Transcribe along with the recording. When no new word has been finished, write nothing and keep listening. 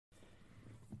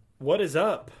What is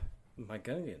up, my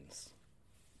Gungans?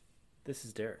 This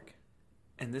is Derek.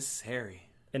 And this is Harry.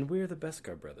 And we're the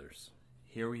Beskar Brothers.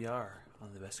 Here we are on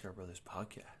the Beskar Brothers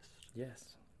podcast.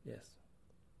 Yes.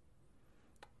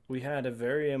 We had a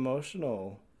very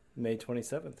emotional May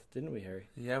 27th, didn't we, Harry?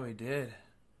 Yeah, we did.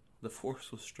 The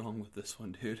force was strong with this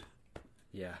one, dude.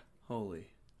 Yeah. Holy.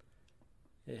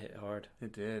 It hit hard.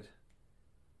 It did.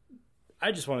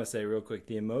 I just want to say real quick,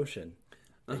 the emotion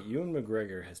that Ewan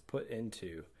McGregor has put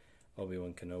into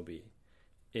Obi-Wan Kenobi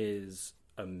is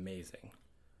amazing.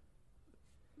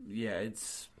 Yeah,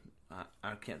 it's...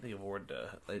 I can't think of a word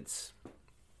to... It's...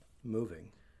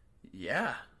 Moving.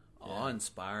 Yeah.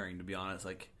 Awe-inspiring, to be honest.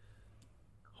 Like,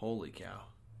 holy cow.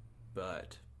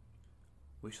 But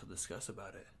we shall discuss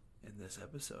about it in this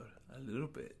episode a little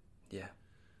bit. Yeah.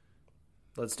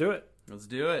 Let's do it. Let's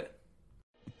do it.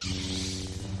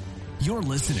 You're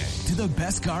listening to the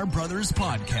Beskar Brothers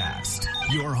Podcast,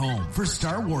 your home for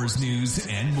Star Wars news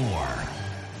and more.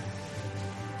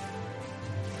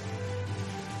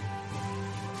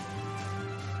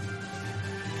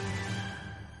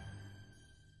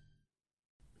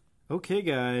 Okay,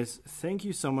 guys, thank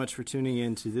you so much for tuning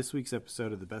in to this week's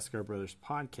episode of the Beskar Brothers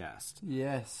Podcast.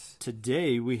 Yes.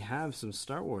 Today, we have some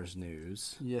Star Wars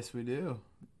news. Yes, we do.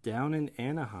 Down in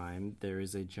Anaheim, there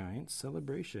is a giant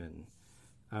celebration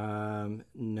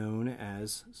known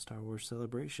as Star Wars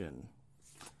Celebration.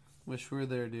 Wish we were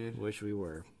there, dude. Wish we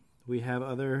were. We have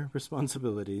other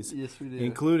responsibilities. Yes, we do.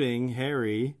 Including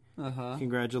Harry. Uh-huh.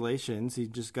 Congratulations, he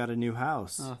just got a new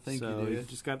house. Oh, thank you, So dude. he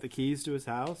just got the keys to his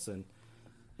house,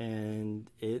 and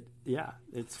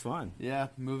it's fun. Yeah,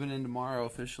 moving in tomorrow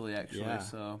officially, actually. Yeah.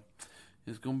 So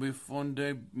it's going to be a fun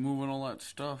day moving all that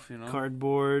stuff, you know?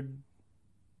 Cardboard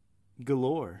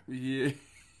galore. Yeah,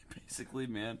 basically,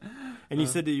 man. And you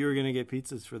said that you were going to get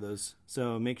pizzas for those,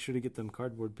 so make sure to get them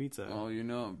cardboard pizza. Oh, you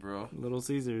know it, bro. Little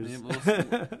Caesars.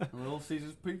 Yeah, Little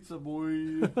Caesars pizza,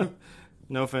 boy.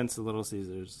 No offense to Little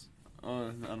Caesars.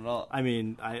 Oh, not at all. I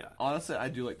mean, Honestly, I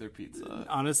do like their pizza.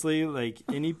 honestly, like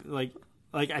any like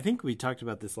I think we talked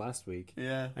about this last week.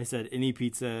 Yeah. I said any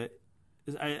pizza.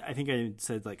 I think I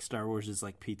said like Star Wars is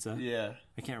like pizza. Yeah.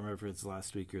 I can't remember if it's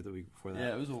last week or the week before that.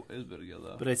 Yeah, it was a bit ago,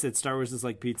 though. But I said Star Wars is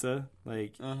like pizza.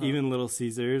 Like even Little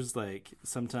Caesars. Like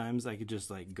sometimes I could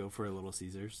just like go for a Little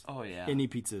Caesars. Oh, yeah. Any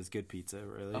pizza is good pizza,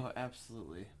 really. Oh,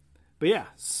 absolutely. But yeah,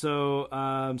 so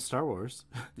Star Wars.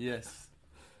 Yes.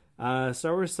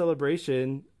 Star Wars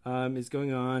Celebration is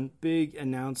going on. Big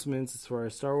announcements as far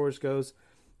as Star Wars goes.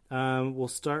 We'll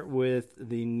start with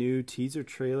the new teaser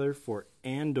trailer for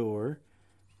Andor.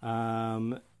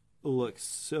 Looks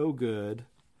so good.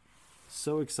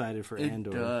 So excited for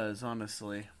Andor. It does,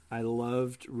 honestly. I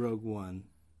loved Rogue One.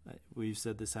 We've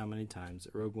said this how many times.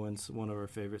 Rogue One's one of our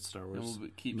favorite Star Wars And we'll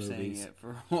keep movies. saying it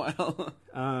for a while.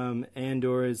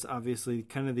 Andor is obviously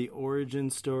kind of the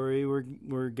origin story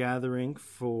we're gathering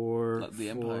for The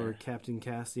Empire. Captain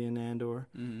Cassian Andor,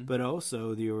 Mm-hmm. but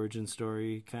also the origin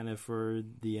story kind of for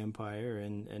the Empire,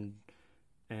 and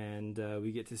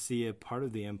we get to see a part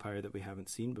of the Empire that we haven't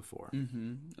seen before.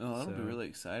 Mm-hmm. Oh, that'll be So- really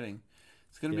exciting.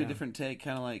 It's going to be Yeah. a different take,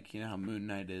 kind of like, you know, how Moon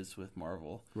Knight is with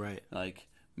Marvel. Right? Like,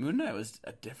 Moon Knight was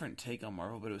a different take on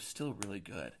Marvel, but it was still really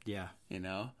good, Yeah. you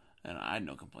know? And I had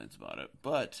no complaints about it.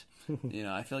 But, you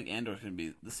know, I feel like Andor's going to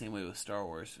be the same way with Star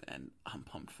Wars, and I'm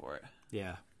pumped for it.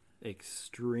 Yeah.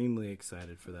 Extremely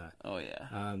excited for that. Oh,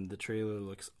 yeah. The trailer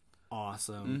looks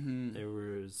awesome. Mhm. There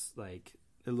was like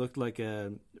it looked like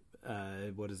a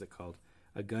what is it called?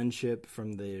 A gunship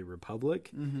from the Republic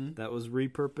that was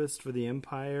repurposed for the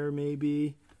Empire,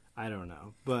 maybe. I don't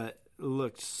know, but it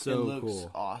looked so it looks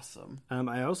cool. awesome.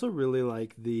 I also really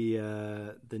like the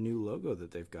new logo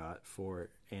that they've got for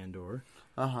Andor.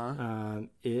 Uh-huh.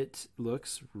 It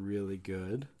looks really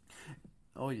good.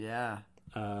 Oh, yeah.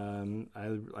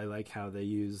 I like how they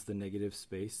use the negative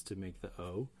space to make the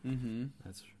O. Mm-hmm.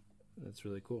 That's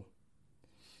really cool.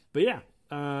 But yeah,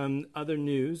 other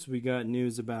news. We got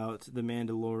news about The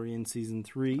Mandalorian Season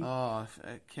 3. Oh,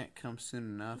 it can't come soon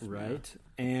enough. man. Right.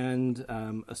 And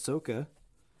Ahsoka,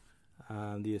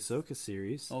 the Ahsoka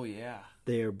series. Oh, yeah.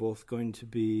 They are both going to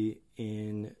be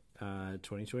in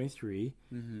 2023.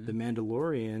 Mm-hmm. The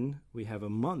Mandalorian, we have a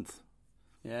month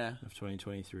Yeah. of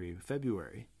 2023,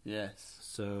 February. Yes.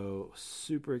 So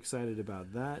super excited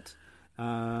about that.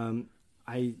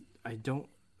 I don't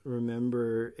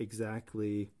remember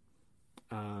exactly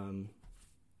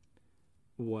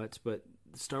what, but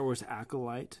Star Wars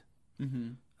Acolyte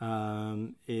Mm-hmm.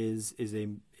 is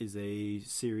a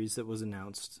series that was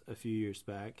announced a few years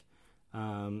back.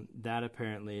 That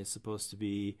apparently is supposed to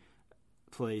be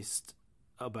placed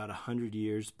about 100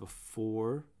 years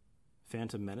before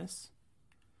Phantom Menace.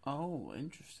 Oh,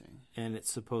 interesting. and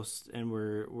it's and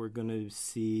we're going to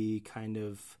see kind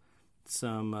of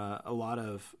some a lot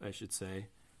of, I should say,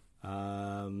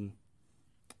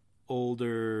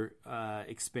 older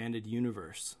expanded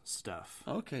universe stuff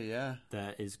Okay, yeah.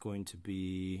 that is going to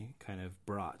be kind of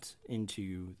brought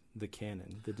into the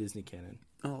canon, the Disney canon.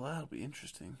 Oh, that'll be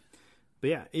interesting. But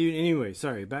yeah, anyway,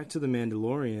 sorry, back to The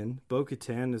Mandalorian.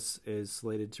 Bo-Katan is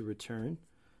slated to return.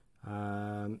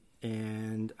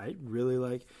 And I really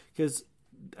like, because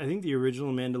I think the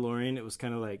original Mandalorian, it was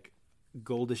kind of like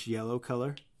goldish yellow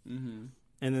color. Mm-hmm.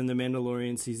 And then The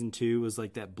Mandalorian Season 2 was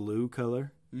like that blue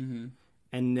color. Mm-hmm.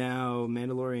 And now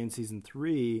Mandalorian Season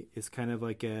 3 is kind of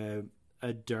like a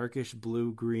darkish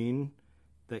blue-green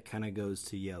that kind of goes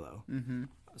to yellow. Mm-hmm.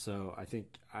 So I think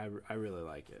I really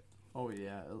like it. Oh,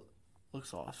 yeah. It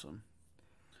looks awesome.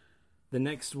 The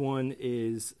next one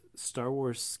is Star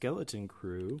Wars Skeleton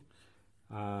Crew,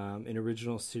 an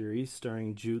original series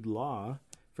starring Jude Law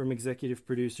from executive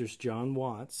producers John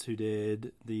Watts, who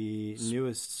did the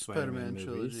newest Spider-Man movies,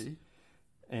 trilogy.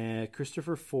 and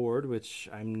Christopher Ford, which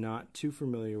I'm not too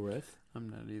familiar with, I'm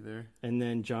not either. and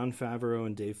then Jon Favreau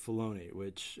and Dave Filoni,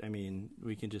 which, I mean,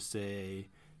 we can just say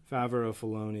Favreau,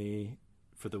 Filoni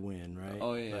for the win, right?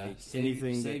 Oh, yeah. Like,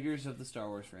 anything Saviors of the Star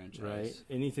Wars franchise. right?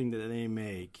 Anything that they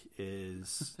make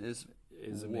is Is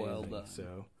amazing. well done.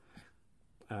 So,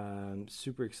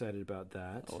 super excited about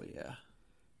that. Oh, yeah.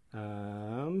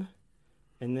 And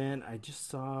then I just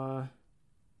saw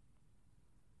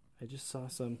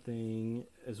something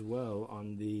as well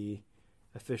on the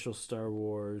official Star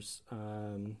Wars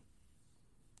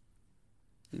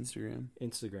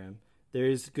Instagram. There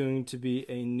is going to be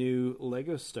a new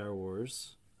Lego Star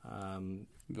Wars.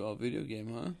 Video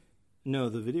game, huh? No,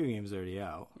 the video game's already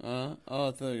out. I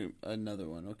thought another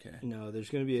one. Okay. No, there's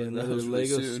going to be But that another was really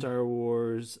Lego soon. Star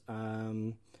Wars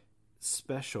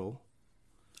special.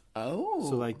 Oh.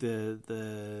 So like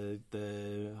the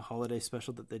holiday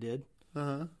special that they did,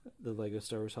 Uh-huh. the Lego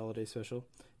Star Wars holiday special.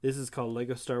 This is called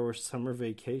Lego Star Wars Summer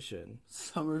Vacation.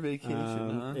 Summer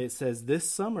vacation, It says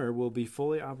this summer will be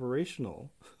fully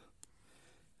operational.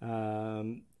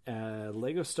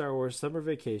 Lego Star Wars Summer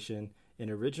Vacation, an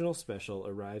original special,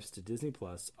 arrives to Disney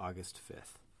Plus August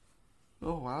 5th.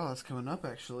 Oh, wow. That's coming up,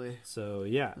 actually. So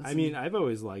yeah, That's I mean, I've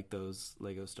always liked those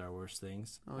Lego Star Wars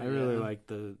things. Oh, I really yeah. like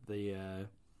the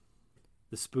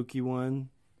spooky one.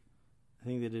 I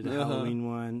think they did a Uh-huh. Halloween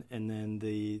one, and then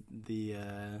the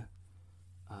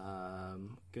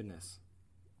goodness,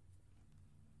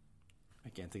 I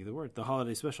can't think of the word. The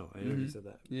holiday special. I already said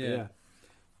that. But Yeah.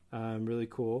 really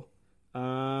cool.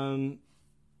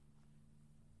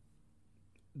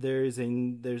 There's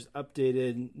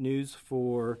updated news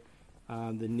for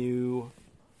the new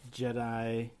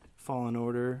Jedi Fallen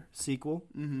Order sequel.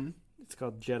 Mm-hmm. It's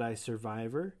called Jedi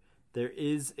Survivor. There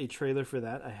is a trailer for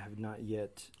that. I have not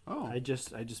yet. Oh. I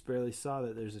just barely saw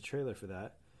that there's a trailer for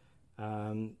that.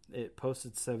 It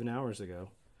posted 7 hours ago,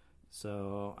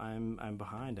 so I'm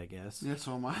behind, I guess. Yeah,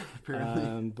 so am I,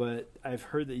 apparently. But I've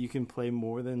heard that you can play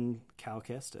more than Cal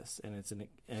Kestis, and it's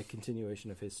a continuation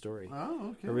of his story. Oh,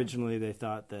 okay. Originally, they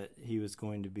thought that he was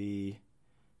going to be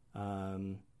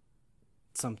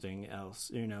something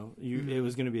else. You know, it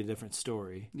was going to be a different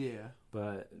story. Yeah.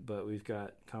 But we've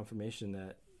got confirmation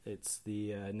that it's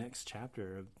the next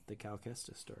chapter of the Cal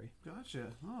Kestis story. Gotcha.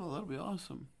 Oh, that'll be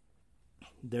awesome.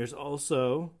 There's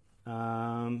also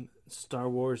Star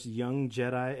Wars Young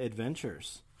Jedi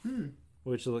Adventures,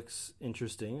 which looks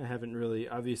interesting. I haven't really,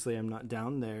 obviously I'm not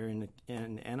down there in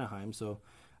Anaheim, so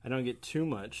I don't get too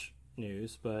much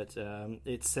news, but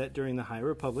it's set during the High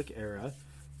Republic era,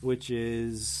 which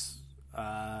is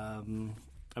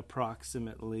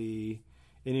approximately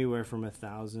anywhere from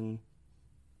 1,000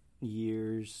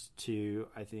 years to,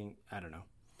 I don't know.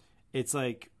 It's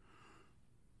like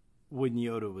when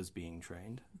Yoda was being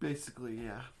trained. Basically,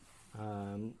 yeah.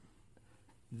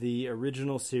 The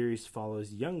original series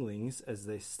follows younglings as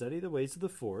they study the ways of the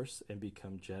Force and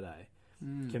become Jedi.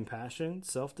 Compassion,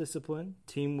 self-discipline,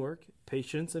 teamwork,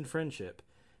 patience, and friendship.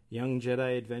 Young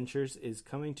Jedi Adventures is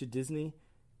coming to Disney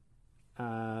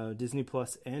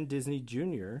Plus and Disney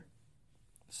Junior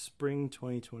spring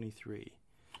 2023.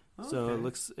 Okay. So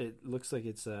it looks like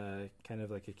it's kind of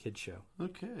like a kid show.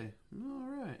 Okay. All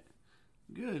right.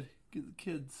 Good. Get the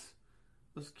kids,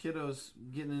 those kiddos,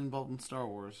 getting involved in Star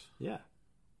Wars. Yeah.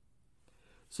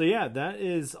 So yeah, that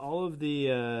is all of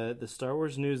the Star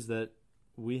Wars news that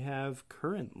we have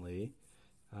currently.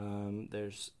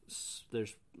 There's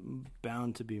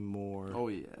bound to be more. Oh,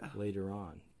 yeah. Later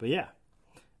on, but yeah,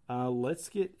 let's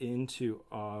get into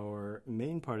our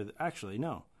main part of actually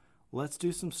no. let's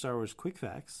do some Star Wars quick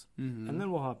facts, Mm-hmm. and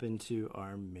then we'll hop into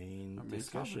our main Our main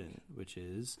discussion, which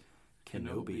is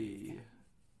Kenobi.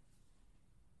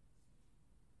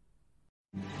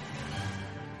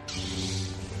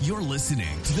 You're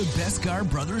listening to the Beskar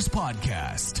Brothers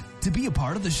Podcast. To be a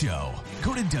part of the show,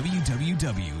 go to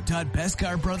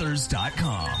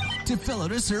www.beskarbrothers.com to fill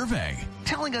out a survey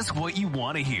telling us what you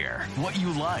want to hear, what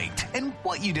you liked, and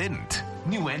what you didn't.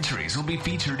 New entries will be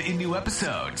featured in new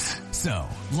episodes. So,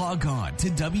 log on to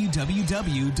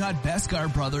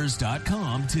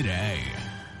www.beskarbrothers.com today.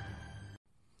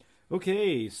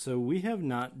 Okay, so we have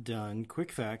not done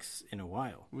quick facts in a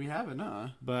while, We haven't, huh?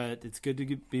 but it's good to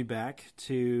be back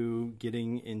to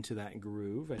getting into that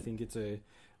groove. I think it's a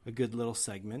good little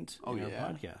segment in our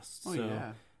podcast. Oh, so,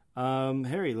 yeah.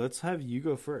 Harry, let's have you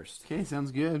go first. Okay,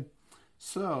 sounds good.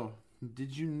 So,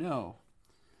 did you know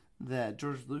that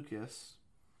George Lucas,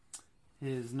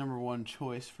 his number one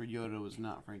choice for Yoda was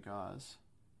not Frank Oz?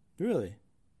 Really?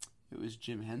 It was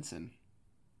Jim Henson.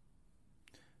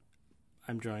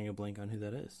 I'm drawing a blank on who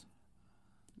that is.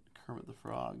 Kermit the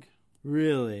Frog.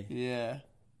 Really? Yeah.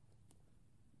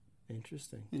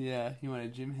 Interesting. Yeah, he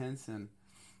wanted Jim Henson.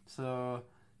 So,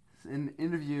 in an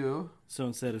interview, So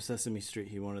instead of Sesame Street,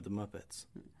 he wanted the Muppets.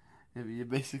 you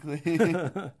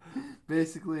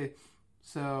basically,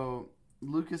 so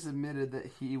Lucas admitted that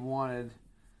he wanted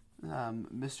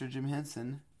Mr. Jim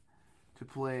Henson to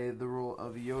play the role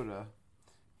of Yoda.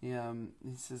 He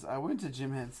says, I went to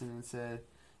Jim Henson and said,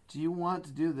 do you want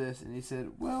to do this? And he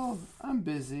said, well, I'm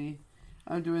busy.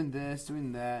 I'm doing this,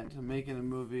 doing that, I'm making a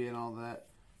movie and all that.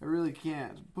 I really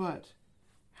can't. But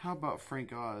how about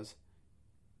Frank Oz?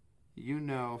 You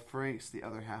know, Frank's the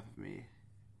other half of me.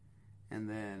 And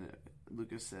then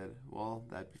Lucas said, well,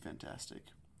 that'd be fantastic.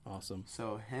 Awesome.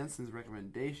 So Henson's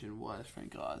recommendation was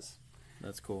Frank Oz.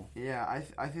 That's cool. Yeah,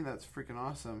 I think that's freaking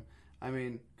awesome. I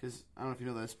mean, because I don't know if you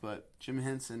know this, but Jim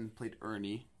Henson played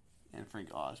Ernie, and Frank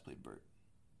Oz played Bert.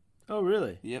 Oh,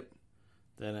 really? Yep.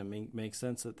 Then it makes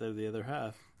sense that they're the other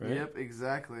half, right? Yep,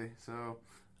 exactly. So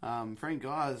Frank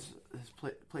Oz has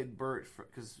played Bert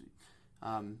because,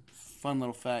 fun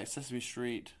little fact, Sesame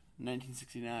Street,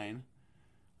 1969,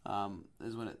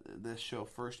 is when this show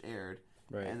first aired.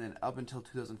 Right. And then up until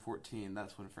 2014,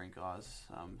 that's when Frank Oz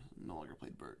no longer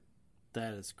played Bert.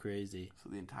 That is crazy. So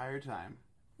the entire time.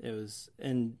 It was,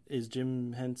 and is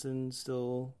Jim Henson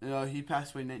still? No, he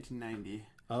passed away in 1990.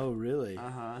 Oh, really?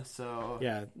 So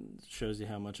Yeah, shows you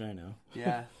how much I know.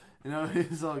 yeah,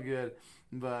 it's all good.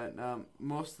 But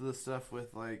most of the stuff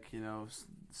with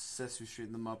Sesame Street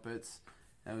and the Muppets,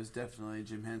 that was definitely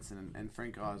Jim Henson, and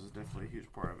Frank Oz was definitely a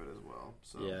huge part of it as well.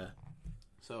 So Yeah.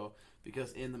 So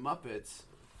because in the Muppets,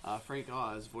 Frank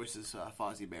Oz voices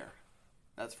Fozzie Bear.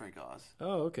 That's Frank Oz.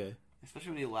 Oh, okay.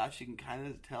 Especially when he laughs, you can kind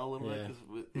of tell a little Yeah.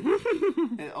 bit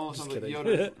it almost Just sounds like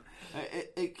kidding. Yoda.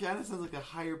 It kind of sounds like a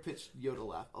higher pitched Yoda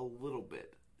laugh, a little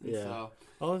bit. And Yeah. So,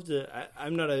 I'll have to.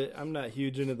 I'm not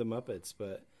huge into the Muppets,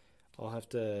 but I'll have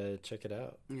to check it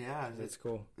out. yeah, That's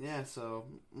cool. yeah. So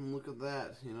look at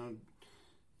that.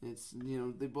 It's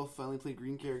they both finally play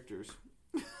green characters.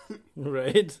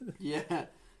 Right? Yeah.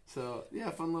 So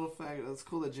yeah, fun little fact. That's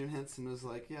cool that Jim Henson was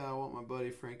like, yeah, I want my buddy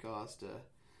Frank Oz to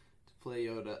play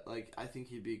Yoda. Like, I think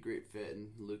he'd be a great fit, and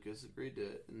Lucas agreed to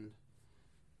it, and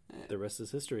The rest is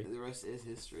history. the rest is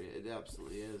history. It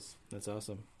absolutely is. That's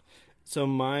awesome. So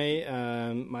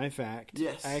my fact.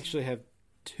 Yes. I actually have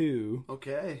two,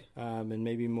 Okay. and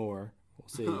maybe more. We'll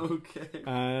see.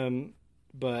 Okay.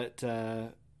 But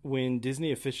when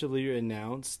Disney officially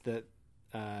announced that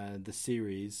the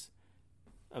series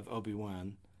of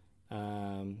Obi-Wan,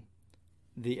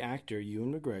 the actor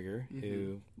Ewan McGregor,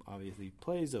 who obviously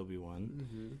plays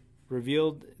Obi-Wan,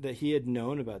 revealed that he had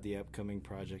known about the upcoming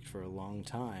project for a long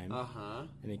time.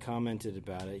 And he commented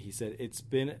about it. He said, "It's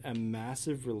been a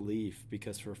massive relief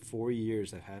because for 4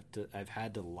 years I've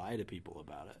had to lie to people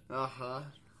about it."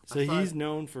 So he's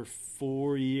known for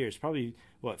 4 years, probably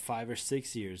 5 or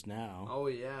 6 years now. Oh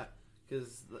yeah,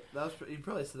 because he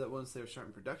probably said that once they were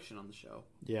starting production on the show.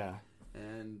 Yeah,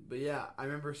 But yeah, I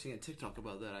remember seeing a TikTok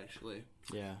about that actually.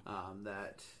 yeah,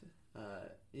 That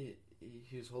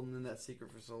he was holding in that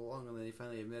secret for so long, and then he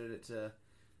finally admitted it to,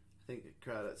 I think, a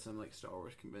crowd at some Star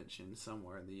Wars convention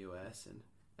somewhere in the U.S. and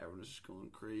everyone was just going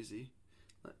crazy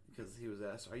because he was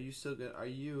asked, "Are you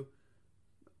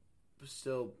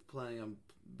still planning on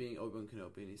being Obi-Wan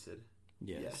Kenobi?" And he said,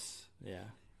 "Yes." Yeah.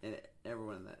 And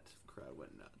everyone in that crowd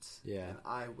went nuts. Yeah. And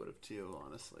I would have too,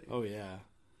 honestly. Oh yeah.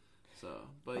 So,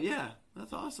 but yeah,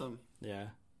 that's awesome. Yeah.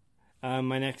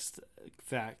 My next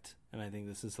fact, and I think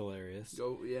this is hilarious.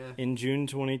 Go, yeah. In June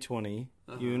 2020,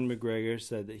 Ewan McGregor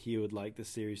said that he would like the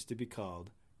series to be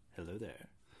called Hello There.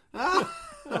 That'd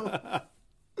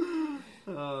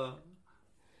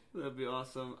be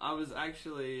awesome. I was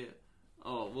actually...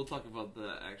 Oh, we'll talk about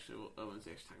the actual... I want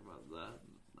to actually talk about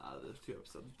the 2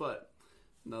 episodes. But,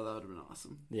 no, that would have been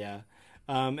awesome. Yeah.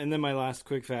 And then my last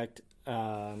quick fact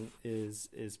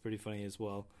is pretty funny as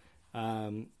well.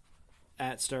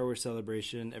 At Star Wars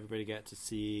Celebration, everybody got to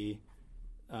see...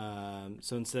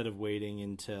 so instead of waiting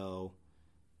until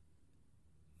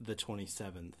the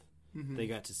 27th, they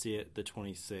got to see it the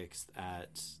 26th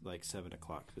at like 7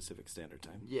 o'clock Pacific Standard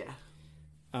Time. Yeah.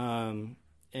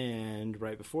 And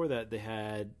right before that, they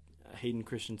had Hayden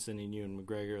Christensen and Ewan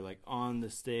McGregor like on the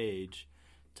stage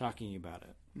talking about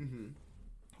it. Mm-hmm.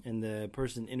 And the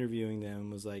person interviewing them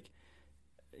was like,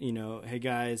 you know, hey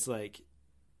guys, like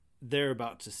they're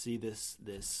about to see this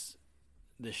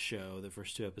show, the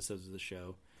first 2 episodes of the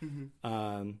show.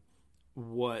 Mm-hmm.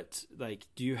 What, like,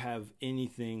 do you have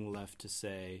anything left to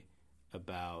say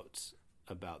about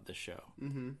the show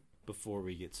before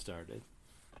we get started?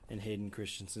 And Hayden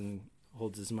Christensen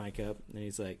holds his mic up and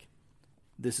he's like,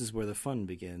 this is where the fun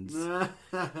begins.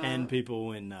 And people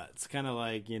went nuts. Kind of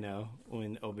like, you know,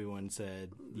 when Obi-Wan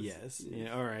said yes. You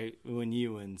know, all right, when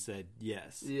Ewan said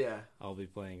yes. Yeah. I'll be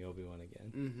playing Obi-Wan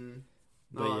again. Mm-hmm.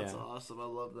 But Oh, that's awesome. I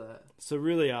love that. So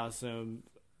really awesome,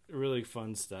 really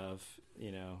fun stuff,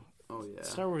 you know. Oh, yeah.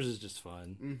 Star Wars is just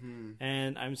fun. Mm-hmm.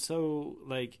 And I'm so,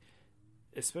 like,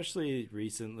 especially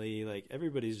recently, like,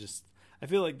 everybody's just... I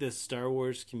feel like this Star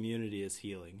Wars community is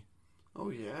healing. Oh,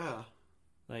 yeah.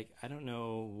 Like, I don't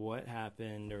know what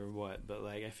happened or what, but,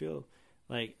 like, I feel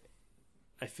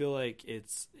like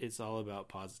it's all about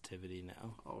positivity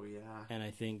now. Oh, yeah. And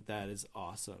I think that is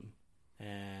awesome.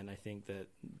 And I think that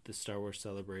the Star Wars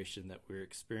celebration that we're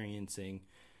experiencing,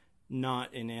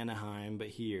 not in Anaheim, but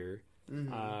here,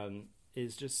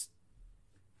 is just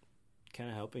kind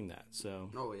of helping that. So,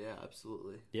 oh, yeah,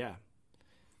 absolutely. yeah.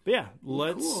 But yeah,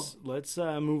 Well, let's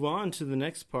move on to the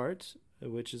next part,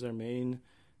 which is our main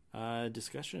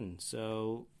discussion.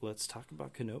 So let's talk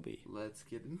about Kenobi. Let's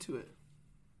get into it.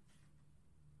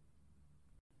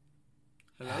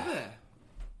 Hello there.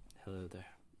 Hello there.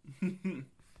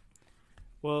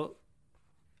 Well,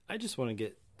 I just want to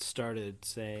get started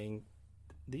saying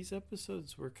these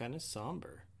episodes were kind of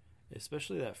somber,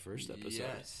 especially that first episode.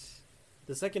 Yes.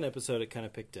 The second episode, it kind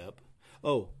of picked up.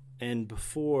 Oh, and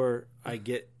before I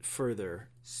get further,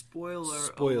 Spoiler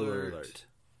alert.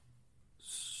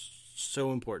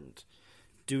 So important.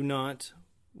 Do not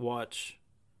listen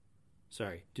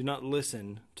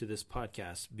to this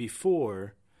podcast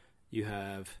before you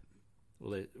have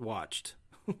watched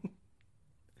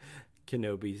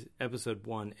Kenobi episode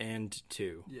 1 and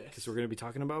 2. Yes. Because we're going to be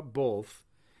talking about both,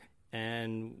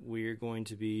 and we're going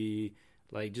to be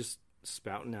like just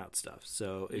spouting out stuff.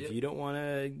 So if you don't want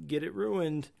to get it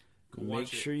ruined, make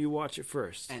sure you watch it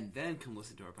first. And then come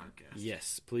listen to our podcast.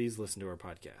 Yes, please listen to our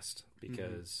podcast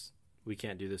because we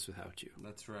can't do this without you.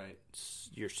 That's right.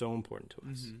 You're so important to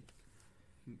us.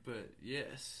 But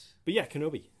yes. But yeah,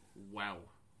 Kenobi. Wow.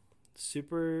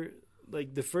 Super,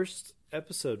 like, the first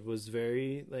episode was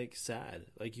very, like, sad.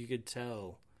 Like, you could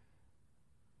tell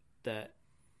that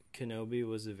Kenobi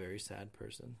was a very sad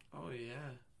person. Oh,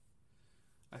 yeah.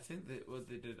 I think that what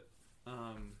they did,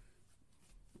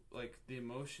 like, the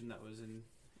emotion that was in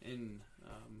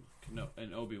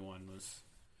Obi-Wan was,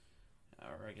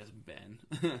 or I guess Ben.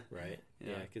 Right?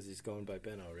 Yeah, because he's going by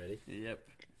Ben already. Yep.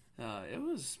 It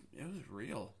was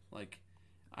real.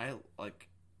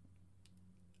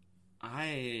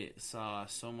 I saw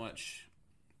so much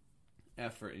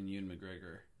effort in Ewan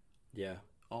McGregor. Yeah.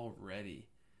 Already.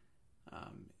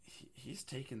 He's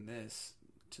taken this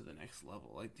to the next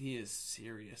level. Like, he is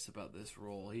serious about this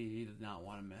role. He did not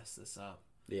want to mess this up.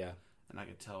 Yeah. And I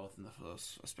could tell within the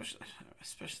first, especially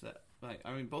that, like,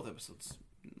 I mean, both episodes,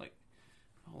 like,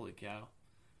 holy cow.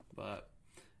 But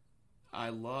I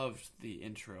loved the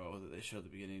intro that they showed at the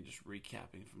beginning, just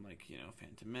recapping from, like, you know,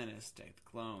 Phantom Menace, Attack of the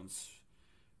Clones,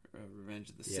 Revenge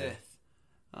of the Sith.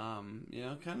 You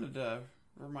know, kind of to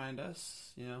remind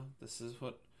us, you know, this is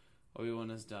what Obi-Wan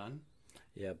has done.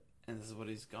 Yep. And this is what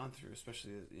he's gone through,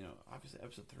 especially, you know, obviously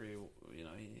episode 3, you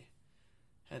know, he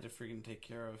had to freaking take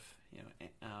care of, you know,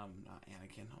 not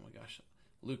Anakin, oh my gosh,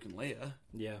 Luke and Leia.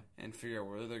 Yeah. And figure out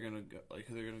where they're going to go, like,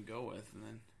 who they're going to go with, and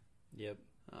then... Yep.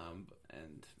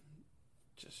 And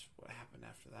just what happened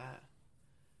after that.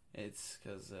 It's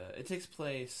because it takes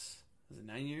place, is it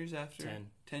 9 years after?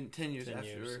 10 years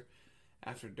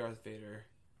after Darth Vader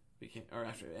became, or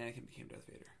after Anakin became Darth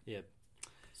Vader. Yep.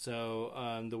 So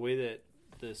the way that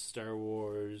the Star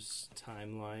Wars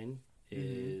timeline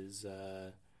is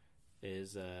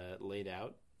laid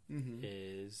out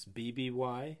is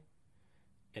BBY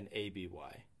and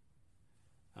ABY.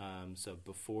 So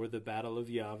before the Battle of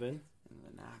Yavin And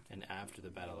then and after the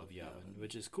Battle of Yavin,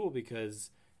 which is cool because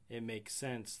it makes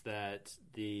sense that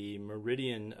the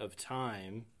Meridian of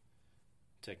Time,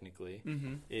 technically,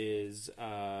 is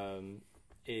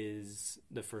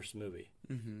the first movie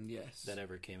Yes. that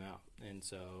ever came out, and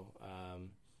so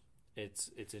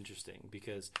it's interesting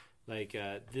because like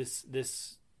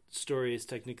this story is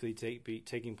technically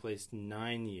taking place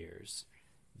 9 years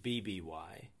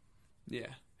BBY,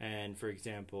 Yeah. and for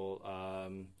example,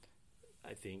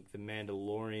 I think The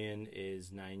Mandalorian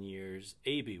is 9 years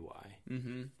ABY,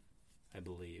 I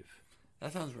believe.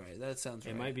 That sounds right. That sounds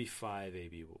right. It might be 5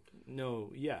 ABY.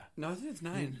 No, yeah. No, I think it's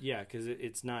 9. Yeah, because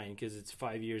it's 9, because it's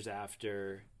 5 years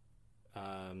after.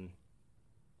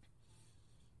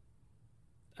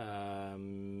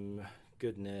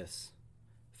 Goodness,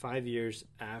 5 years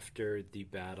after the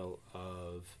Battle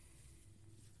of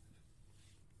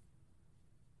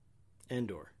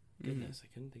Endor. Goodness, I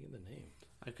couldn't think of the name.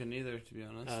 I couldn't either, to be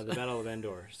honest. The Battle of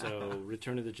Endor. So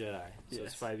Return of the Jedi. So Yes.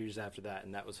 it's 5 years after that,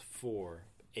 and that was 4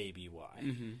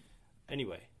 ABY.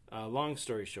 Anyway, long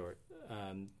story short,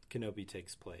 Kenobi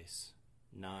takes place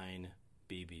 9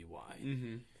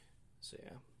 BBY. So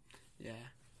yeah. Yeah.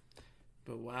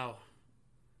 But wow.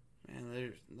 Man,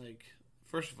 they're like,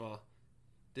 first of all,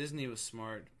 Disney was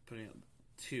smart putting out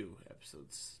 2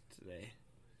 episodes today.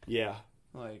 Yeah.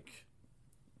 Like,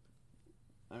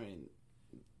 I mean,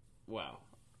 wow.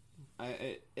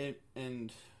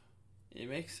 And it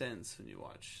makes sense when you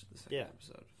watch the second Yeah.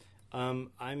 episode.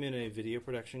 I'm in a video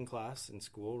production class in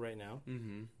school right now,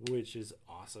 which is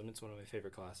awesome. It's one of my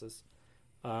favorite classes.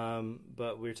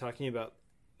 But we're talking about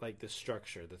like the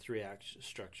structure, the 3-act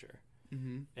structure.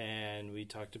 And we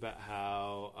talked about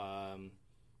how,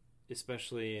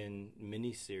 especially in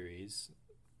miniseries,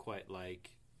 quite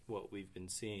like what we've been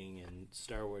seeing in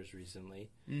Star Wars recently,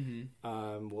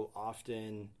 will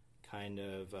often kind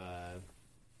of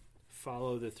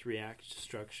follow the 3-act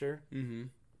structure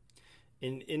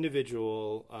in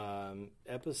individual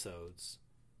episodes,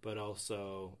 but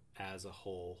also as a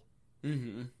whole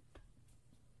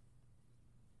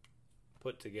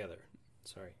put together.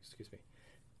 Sorry, excuse me.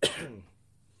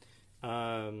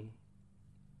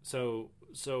 So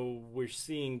we're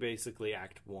seeing basically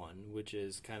Act 1, which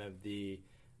is kind of the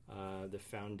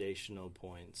foundational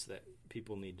points that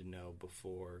people need to know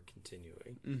before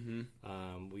continuing.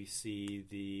 We see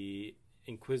the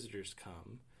Inquisitors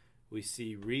come. We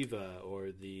see Reva,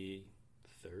 or the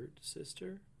third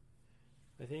sister,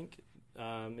 I think,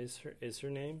 is her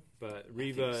name. But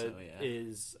Reva so, yeah.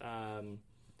 is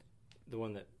the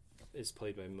one that is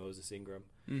played by Moses Ingram.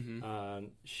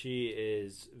 She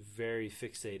is very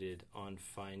fixated on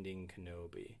finding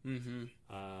Kenobi.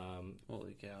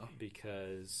 Holy cow.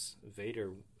 Because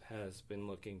Vader has been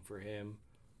looking for him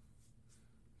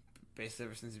Basically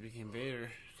ever since he became Vader.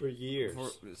 for years.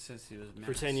 Since he was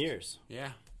For 10 years.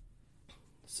 Yeah.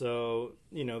 So,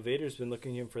 Vader's been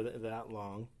looking at him for that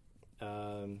long.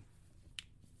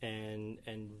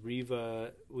 And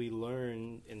Reva, we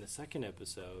learn in the second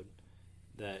episode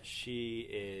that she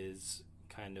is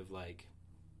kind of like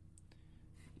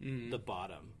the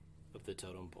bottom of the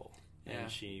totem pole. Yeah.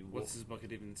 And she What's his book?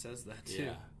 It even says that, too.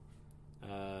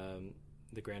 Yeah.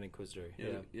 The Grand Inquisitor.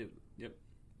 Yep.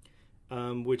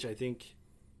 Which I think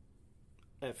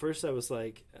at first I was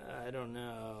like, I don't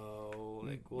know,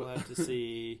 like we'll have to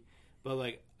see. But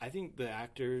like I think the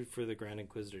actor for the Grand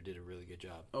Inquisitor did a really good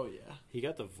job. Oh, yeah. He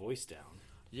got the voice down.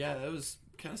 Yeah, that was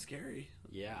kind of scary.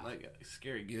 Yeah. Like,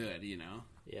 scary good,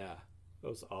 Yeah. That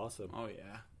was awesome. Oh,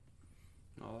 yeah.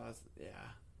 Oh, that's,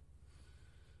 yeah.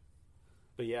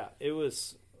 But yeah, it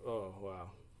was, oh,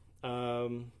 wow.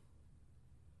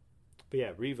 But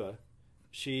yeah, Reva,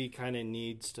 she kind of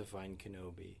needs to find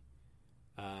Kenobi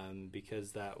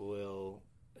because that will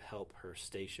help her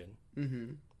station.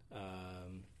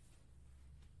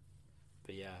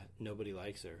 But yeah, nobody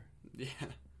likes her. Yeah.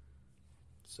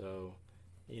 So,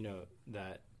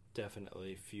 that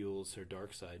definitely fuels her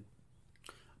dark side.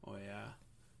 Oh, yeah.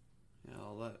 Yeah,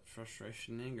 all that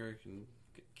frustration and anger can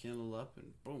get kindled up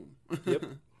and boom.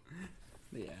 Yep.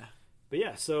 Yeah. But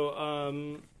yeah,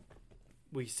 so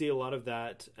we see a lot of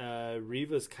that.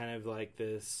 Reva's kind of like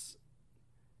this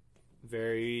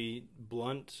very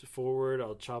blunt, forward,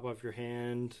 I'll chop off your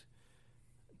hand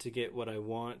to get what I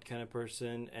want kind of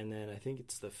person. And then I think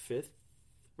it's the 5th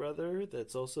brother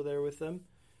that's also there with them.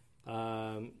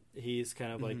 He's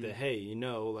kind of like the, hey,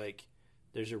 like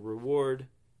there's a reward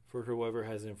for whoever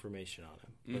has information on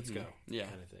him. Let's go. Yeah.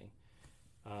 Kind of thing.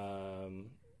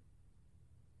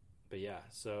 But yeah,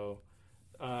 so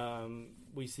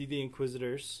we see the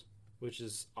Inquisitors, which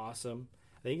is awesome.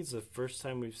 I think it's the first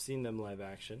time we've seen them live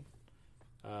action.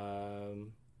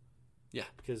 Yeah.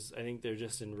 because I think they're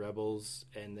just in Rebels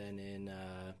and then in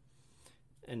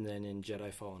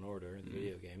Jedi Fallen Order, the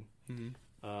video game.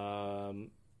 Mm-hmm.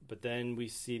 But then we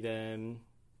see them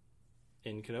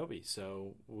in Kenobi,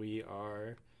 so we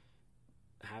are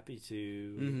happy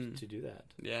to do that.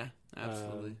 Yeah,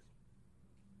 absolutely.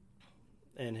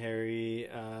 And Harry,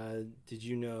 did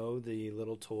you know the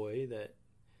little toy that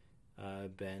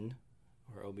Ben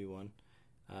or Obi-Wan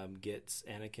gets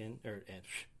Anakin or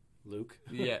Luke?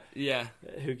 Yeah.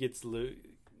 Who gets Luke?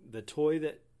 The toy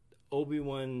that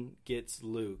Obi-Wan gets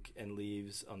Luke and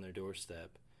leaves on their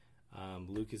doorstep.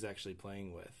 Luke is actually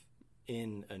playing with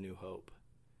in A New Hope.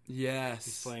 Yes.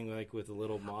 He's playing like with a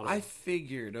little model. I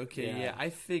figured. Okay, Yeah. yeah. I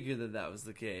figured that was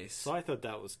the case. So I thought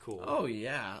that was cool. Oh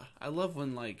yeah, I love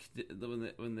when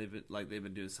when they've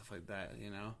been doing stuff like that.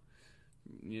 You know,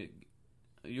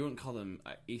 you wouldn't call them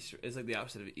Easter. It's like the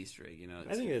opposite of an Easter egg. You know.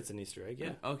 I think it's an Easter egg.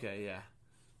 Yeah. Okay. Yeah.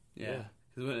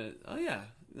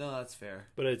 No, that's fair.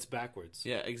 But it's backwards.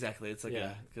 Yeah, exactly. It's like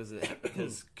Yeah.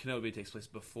 because Kenobi takes place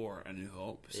before A New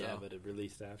Hope. So. Yeah, but it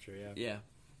released after. Yeah. Yeah.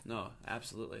 No,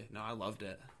 absolutely. No, I loved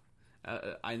it.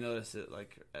 I noticed it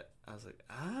like I was like,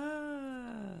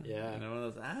 Yeah. you know, one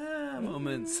of those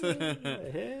moments.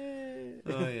 Hey.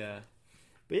 Oh yeah.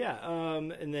 But yeah,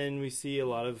 and then we see a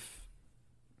lot of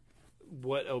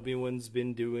what Obi-Wan's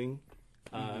been doing.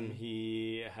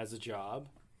 He has a job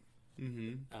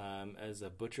as a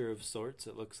butcher of sorts,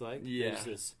 it looks like. Yeah. There's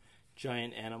this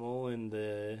giant animal in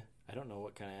the... I don't know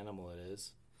what kind of animal it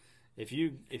is. If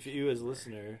you as a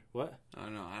listener... What? Oh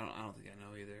no, I don't think I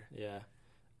know either. Yeah.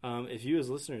 If you as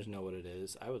listeners know what it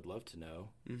is, I would love to know.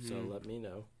 So let me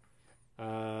know.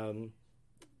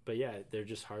 But yeah, they're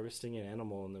just harvesting an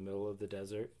animal in the middle of the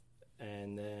desert,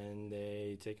 and then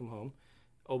they take him home.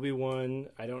 Obi-Wan,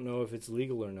 I don't know if it's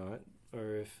legal or not,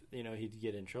 or if he'd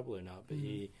get in trouble or not. But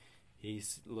he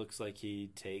looks like he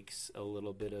takes a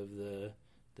little bit of the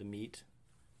meat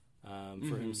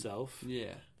for himself.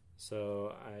 Yeah.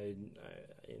 So I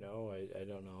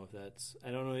don't know if that's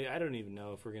I don't even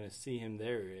know if we're gonna see him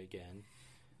there again.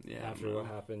 Yeah. After what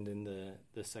happened in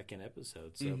the second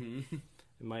episode, so it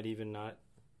might even not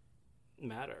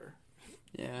matter.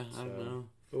 Yeah, I don't know.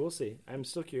 But we'll see. I'm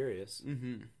still curious.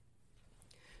 Mm-hmm.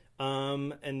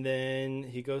 And then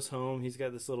he goes home. He's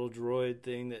got this little droid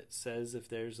thing that says if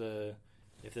there's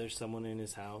someone in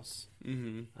his house.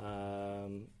 Mm-hmm.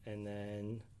 And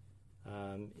then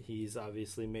he's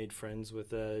obviously made friends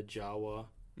with a Jawa.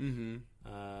 Mm-hmm.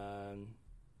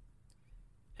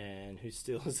 And who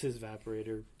steals his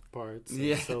evaporator parts and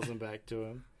Yeah. sells them back to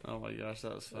him. Oh my gosh,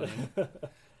 that was funny.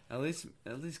 At least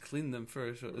clean them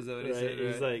first. Is that what he Right? said?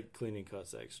 He's right? like, cleaning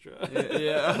costs extra.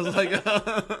 Yeah, I was like,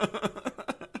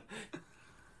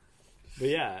 But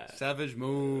yeah, savage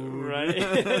move. right?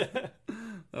 That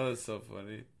was so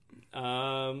funny.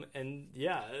 And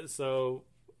yeah, so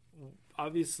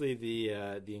obviously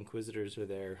the Inquisitors are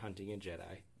there hunting a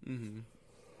Jedi. Mm-hmm.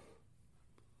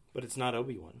 But it's not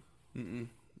Obi-Wan. Mm-mm.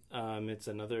 It's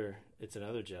another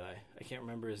Jedi. I can't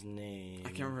remember his name. I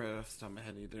can't remember it off the top of my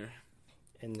head either.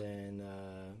 And then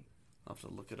I'll have to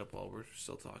look it up while we're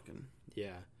still talking.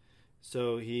 yeah,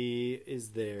 so he is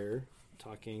there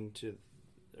talking to,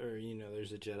 or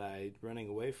there's a Jedi running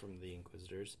away from the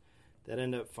Inquisitors that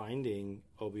end up finding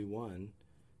Obi-Wan,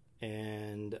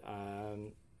 and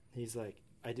he's like,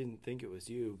 I didn't think it was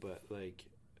you, but like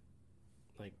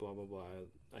blah blah blah.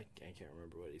 I can't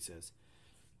remember what he says,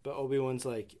 but Obi-Wan's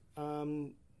like,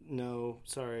 no,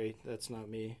 sorry, that's not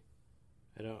me.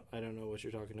 I don't know what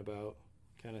you're talking about,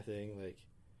 kind of thing, like.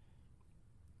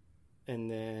 And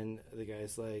then the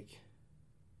guy's like,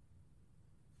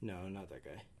 no, not that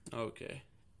guy. Okay.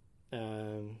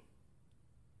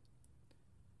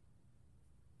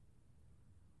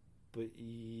 But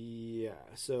yeah,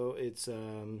 so it's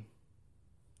oh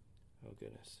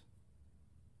goodness,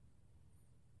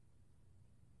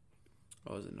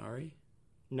 Oh, is it Nari?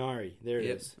 Nari. There it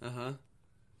is. Uh-huh.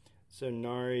 So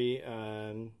Nari,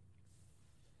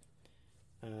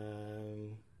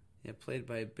 Yeah, played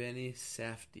by Benny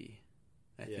Safdie.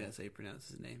 I think Yeah. that's how you pronounce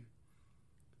his name.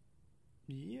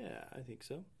 yeah, I think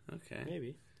so. Okay.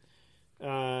 Maybe.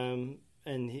 And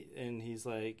he's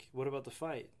like, what about the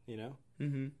fight?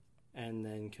 Mm-hmm. And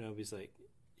then Kenobi's like,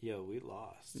 yo, we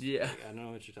lost. Yeah. Like, I don't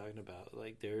know what you're talking about.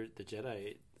 Like, they're the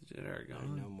Jedi The Jedi are are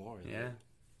gone. no more. Yeah.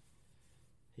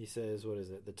 He says, what is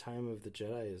it? The time of the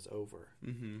Jedi is over.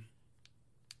 Mm-hmm.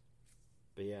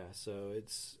 But yeah, so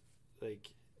it's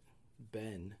like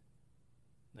Ben,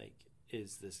 like,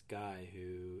 is this guy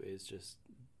who is just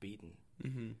beaten.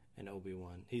 Mm-hmm. And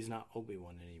Obi-Wan, he's not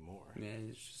Obi-Wan anymore. Yeah,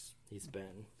 it's just He's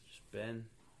Ben. Ben.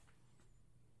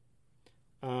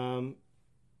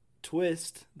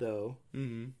 twist, though,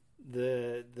 Mm-hmm.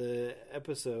 the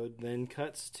episode then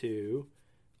cuts to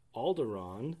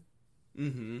Alderaan.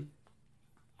 Mm-hmm.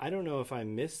 I don't know if I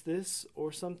missed this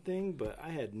or something, but I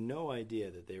had no idea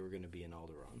that they were going to be in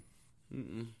Alderaan.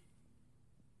 Mm-mm.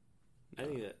 I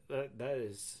think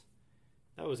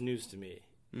that was news to me,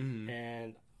 Mm-hmm.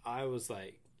 and I was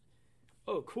like,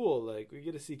 "Oh, cool! Like we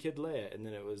get to see Kid Leia," and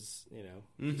then it was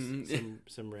just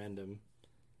some random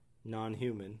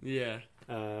non-human Yeah.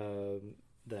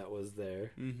 that was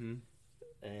there, Mm-hmm.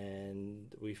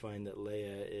 and we find that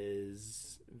Leia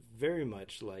is very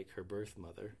much like her birth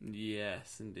mother,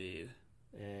 Yes, indeed.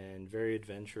 and very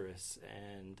adventurous,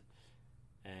 and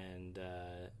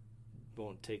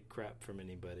won't take crap from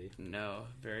anybody. No,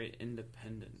 very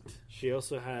independent. She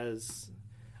also has,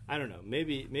 I don't know,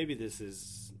 maybe this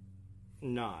is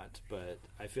not, but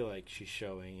I feel like she's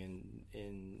showing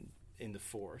in the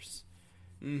Force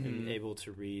Mm-hmm. and able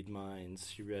to read minds.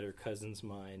 She read her cousin's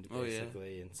mind Oh, yeah.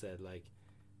 basically and said like,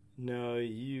 "No,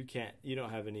 you can't. You don't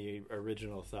have any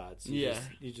original thoughts. Yeah.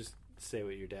 You just say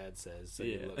what your dad says, so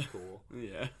Yeah. you look cool."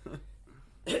 Yeah.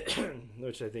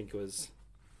 Which I think was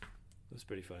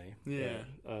pretty funny. Yeah.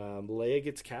 But, Leia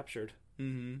gets captured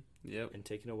Mm-hmm. Yep. and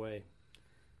taken away,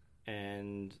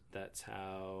 and that's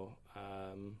how.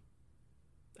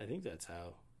 I think that's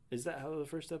how. Is that how the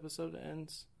first episode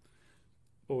ends,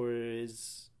 or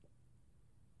is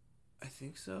I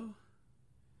think so.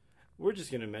 we're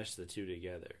just gonna mesh the two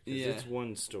together? 'Cause Yeah. it's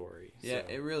one story. Yeah,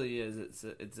 so, it really is.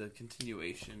 It's a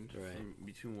continuation Right. from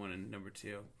between 1 and number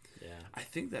 2. yeah, I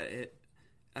think that it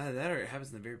that or it happens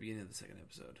in the very beginning of the second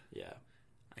episode. yeah.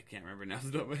 I can't remember now off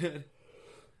the top of my head.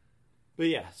 But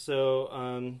yeah, so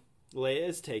Leia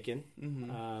is taken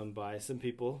Mm-hmm. by some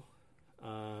people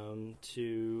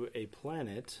to a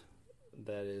planet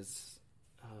that is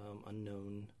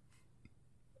unknown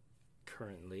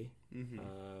currently Mm-hmm.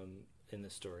 in the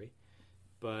story.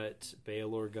 But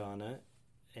Bail Organa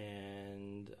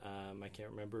and I can't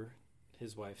remember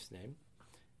his wife's name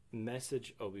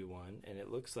message Obi-Wan, and it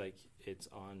looks like it's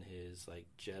on his like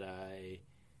Jedi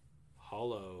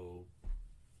Hollow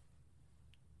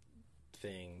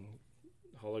thing,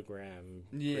 hologram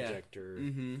Yeah. projector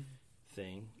Mm-hmm.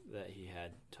 thing that he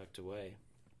had tucked away.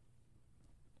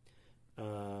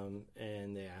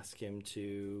 And they ask him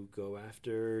to go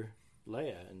after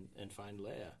Leia and find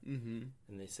Leia. Mm-hmm.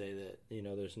 And they say that,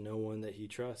 there's no one that he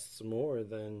trusts more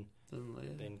than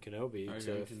Kenobi Or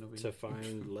Kenobi. to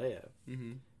find Leia.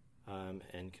 Mm-hmm.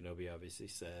 And Kenobi obviously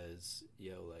says,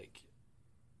 like,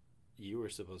 you were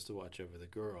supposed to watch over the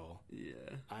girl.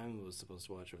 Yeah. I was supposed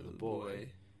to watch over the boy.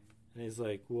 And he's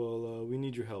like, well, we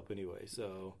need your help anyway.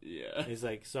 So Yeah. he's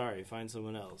like, sorry, find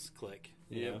someone else. Click.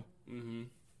 You know? Mm-hmm.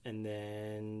 And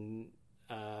then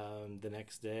the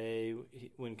next day,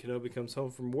 when Kenobi comes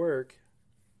home from work,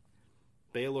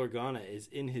 Bail Organa is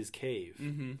in his cave,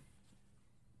 Mm-hmm.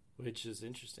 which is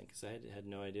interesting because I had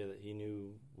no idea that he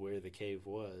knew where the cave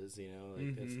was.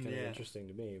 That's kind of yeah. interesting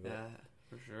to me. But, Yeah,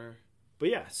 for sure. but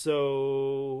yeah,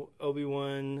 so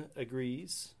Obi-Wan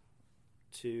agrees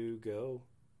to go.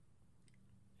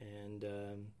 And,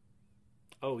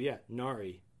 oh yeah,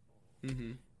 Nari.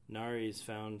 Mm-hmm. Nari is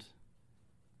found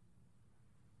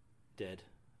dead,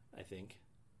 I think.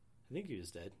 I think he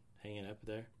was dead, hanging up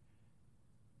there.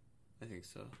 I think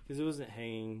so. Because it wasn't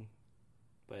hanging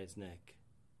by its neck.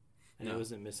 And it No.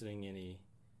 wasn't missing any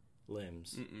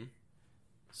limbs. Mm-mm.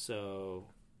 So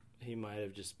he might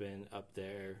have just been up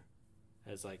there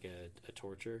as like a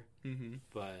torture. Mm-hmm.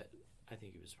 But I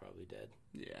think he was probably dead.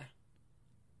 Yeah.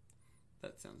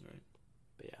 That sounds right.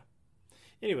 But yeah.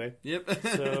 Anyway, Yep.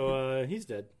 so he's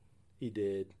dead. He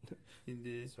did.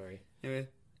 Indeed. Sorry. Anyway,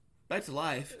 back to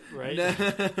life. Right.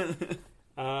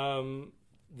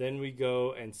 Then we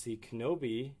go and see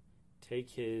Kenobi take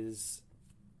his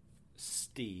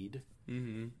steed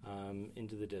Mm-hmm.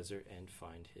 into the desert and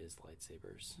find his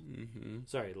lightsabers. Mm-hmm.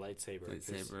 Sorry, lightsaber. 'cause,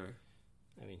 Lightsaber.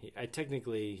 I mean,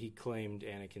 he claimed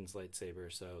Anakin's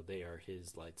lightsaber, so they are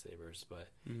his lightsabers. But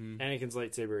Mm-hmm. Anakin's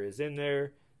lightsaber is in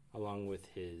there along with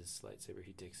his lightsaber.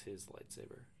 He takes his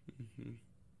lightsaber Mm-hmm.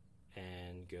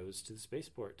 and goes to the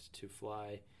spaceport to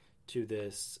fly to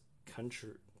this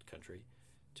country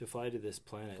to fly to this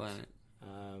planet.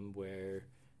 Where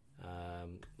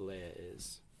Leia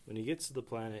is. When he gets to the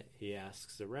planet, he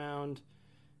asks around,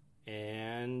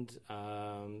 and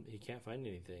he can't find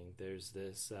anything. There's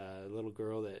this little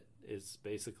girl that is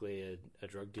basically a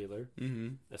drug dealer,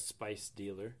 Mm-hmm. a spice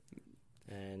dealer,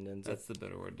 and That's the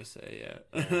better word to say,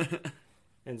 Yeah.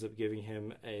 ends up giving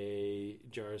him a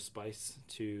jar of spice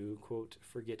to, quote,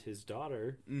 forget his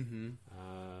daughter. mm-hmm.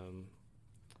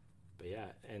 But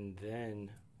yeah, and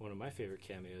then one of my favorite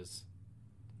cameos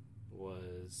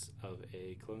was of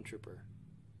a clone trooper.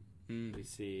 Mm. We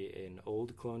see an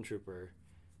old clone trooper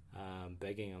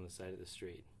begging on the side of the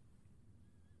street,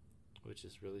 which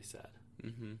is really sad.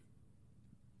 Mm-hmm.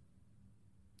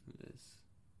 It is.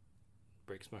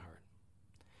 Breaks my heart.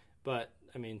 But,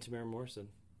 I mean, Tamara Morrison,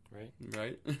 right?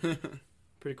 Right?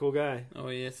 Pretty cool guy. Oh,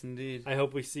 yes, indeed. I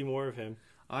hope we see more of him.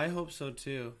 I hope so,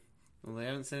 too. Well, they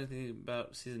haven't said anything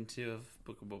about Season 2 of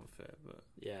Book of Boba Fett, but...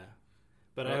 Yeah.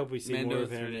 But Well, I hope we see Mando more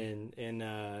of him 3.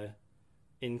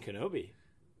 in Kenobi.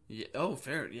 Yeah. Oh,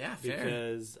 fair. Yeah, fair.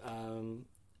 Because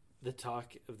the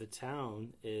talk of the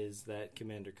town is that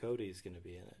Commander Cody is going to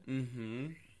be in it. Mm-hmm.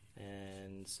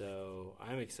 And so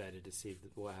I'm excited to see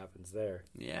what happens there.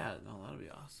 Yeah, no, that'll be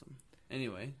awesome.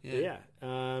 Anyway, But yeah.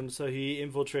 So he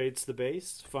infiltrates the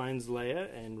base, finds Leia,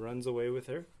 and runs away with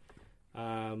her.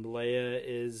 Leia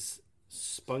is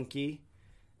spunky,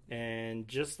 and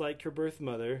just like her birth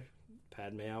mother,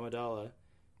 Padme Amidala,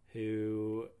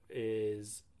 who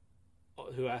has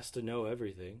to know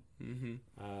everything.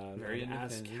 Mm-hmm. Very and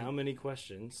ask independent. how many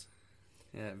questions.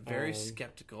 Yeah, very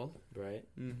skeptical. Right.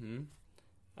 Mm-hmm.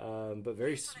 But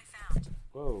very.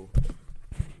 Whoa.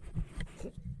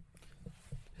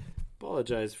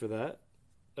 Apologize for that.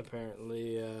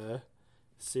 Apparently,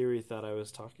 Siri thought I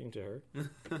was talking to her,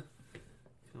 Come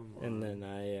on. and then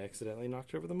I accidentally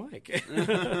knocked over the mic.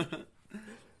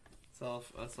 That's all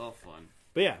fun.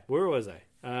 But yeah, where was I?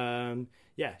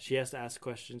 Yeah, she has to ask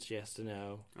questions. She has to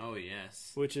know, Oh,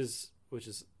 yes. which is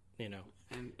And,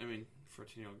 I mean,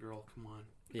 14-year-old girl, come on.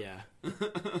 yeah.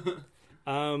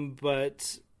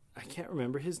 But I can't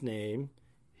remember his name.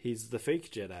 He's the fake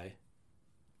Jedi.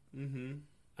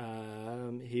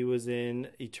 Mm-hmm. He was in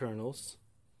Eternals.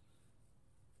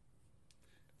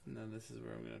 Now this is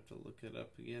where I'm going to have to look it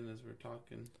up again as we're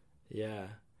talking. Yeah.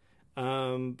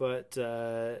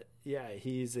 Yeah,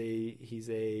 he's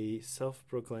a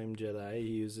self-proclaimed Jedi. He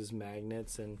uses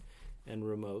magnets and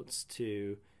remotes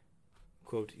to,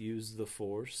 quote, use the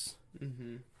Force.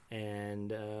 Mm-hmm.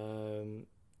 And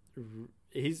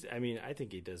I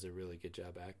think he does a really good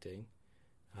job acting.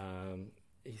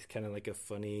 He's kind of like a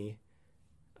funny,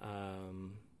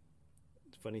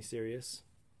 serious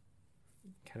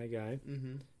kind of guy.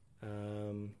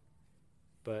 Mm-hmm.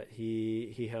 But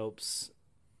he helps,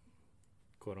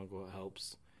 quote unquote,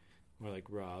 helps, more like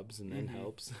robs and then Mhm.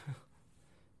 helps.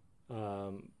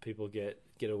 People get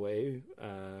away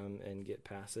and get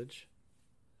passage,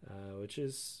 which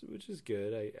is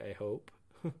good. I hope.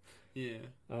 Yeah.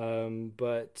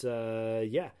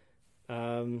 Yeah.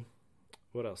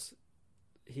 What else?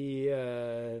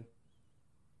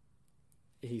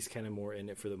 He's kind of more in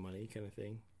it for the money kind of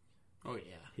thing. Oh, yeah.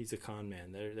 He's a con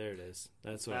man. There it is.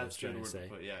 That's what I was trying to say.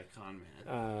 But yeah, con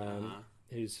man.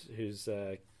 Who's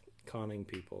conning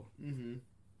people Mm-hmm.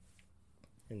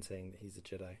 and saying that he's a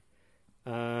Jedi.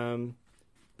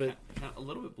 But Kind of a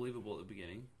little bit believable at the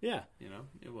beginning. yeah, You know,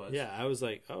 it was. yeah. I was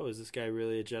like, oh, is this guy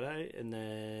really a Jedi? And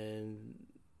then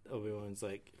Obi-Wan's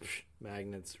like,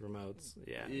 magnets, remotes.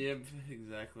 Yeah. Yep,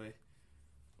 exactly.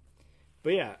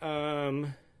 But yeah,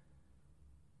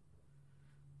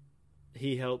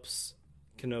 he helps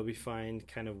Kenobi find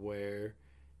kind of where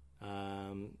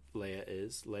Leia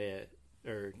is.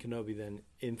 Kenobi then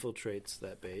infiltrates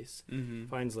that base, Mm-hmm.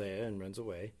 finds Leia, and runs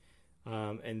away.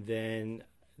 And then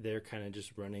they're kind of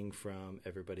just running from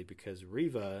everybody because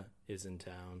Reva is in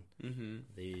town. Mm-hmm.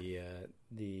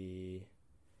 The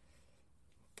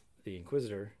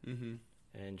Inquisitor, Mm-hmm.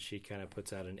 and she kind of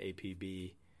puts out an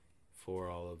APB for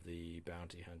all of the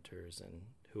bounty hunters and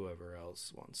whoever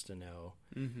else wants to know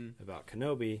Mm-hmm. about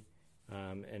Kenobi,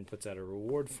 and puts out a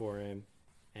reward for him,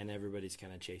 and everybody's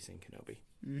kind of chasing Kenobi.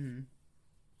 Mm-hmm.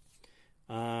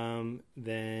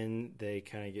 Then they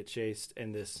kind of get chased,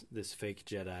 and this fake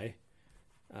Jedi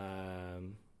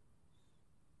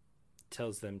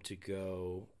tells them to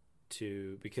go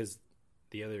to, because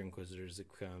the other Inquisitors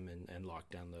have come and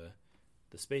locked down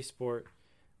the spaceport,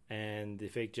 and the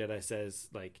fake Jedi says,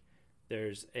 like,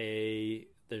 there's a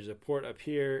port up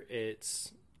here.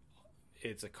 It's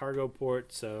a cargo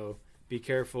port, so be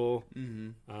careful.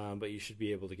 Mm-hmm. But you should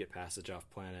be able to get passage off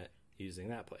planet using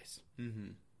that place.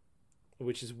 Mm-hmm.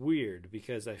 Which is weird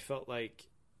because I felt like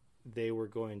they were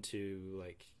going to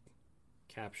like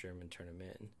capture him and turn him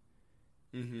in,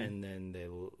 Mm-hmm. and then they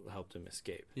helped him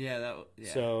escape. Yeah,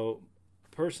 So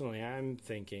personally, I'm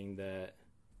thinking that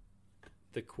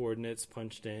the coordinates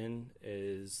punched in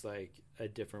is like a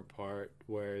different part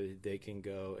where they can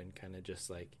go and kind of just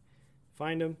like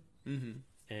find him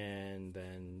Mm-hmm. and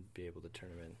then be able to turn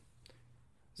him in.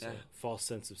 So Yeah. false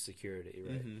sense of security,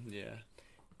 right? Mm-hmm. Yeah.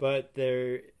 But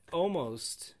there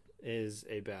almost is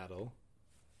a battle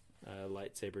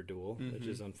lightsaber duel, which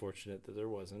is unfortunate that there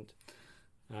wasn't.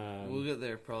 We'll get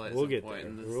there probably at we'll some get point there.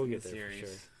 in this, We'll in get the there for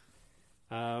series.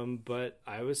 sure. But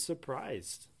I was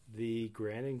surprised. The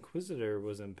Grand Inquisitor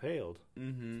was impaled.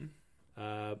 Mm-hmm.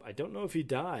 I don't know if he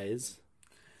dies,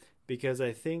 because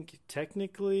I think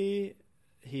technically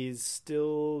he's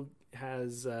still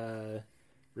has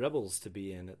Rebels to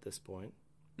be in at this point.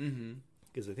 Mm-hmm.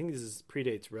 Because I think this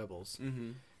predates Rebels.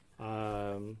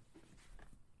 Mm-hmm.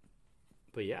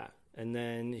 But yeah, and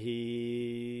then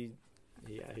he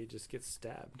just gets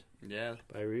stabbed Yeah.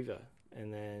 by Reva,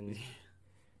 and then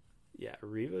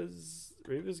Reva's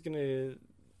gonna.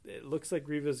 It looks like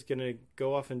Reva's gonna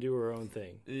go off and do her own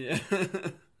thing, Yeah.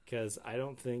 because I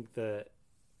don't think that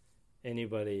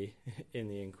anybody in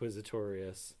the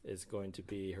Inquisitorius is going to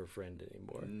be her friend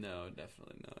anymore. No,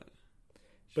 definitely not.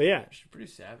 But yeah, She's pretty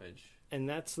savage. and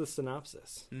that's the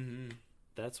synopsis. Mm-hmm.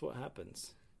 That's what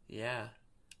happens. Yeah.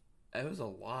 It was a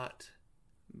lot,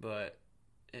 but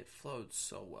it flowed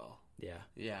so well. Yeah,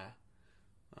 Yeah.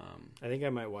 I think I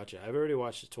might watch it. I've already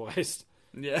watched it twice.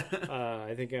 Yeah.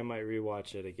 I think I might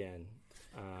rewatch it again,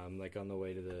 like on the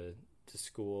way to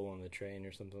school on the train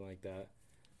or something like that.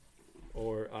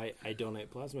 Or I donate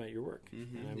plasma at your work,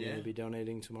 Mhm, and I'm yeah. going to be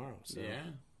donating tomorrow. So Yeah.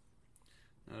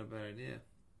 Not a bad idea.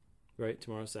 right,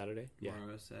 tomorrow's Saturday.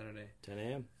 Tomorrow is Saturday. 10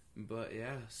 a.m. But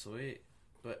yeah, sweet.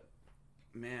 But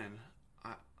man,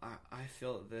 I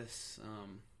feel that this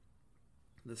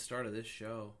the start of this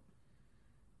show,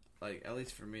 like at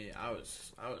least for me, I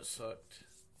was sucked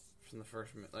from the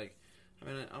first minute. Like, I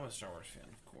mean, I'm a Star Wars fan,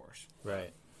 of course.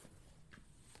 Right.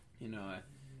 You know,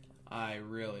 I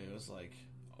really was like,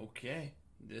 okay,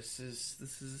 this is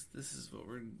what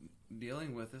we're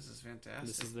dealing with. This is fantastic.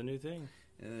 This is the new thing.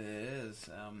 It is.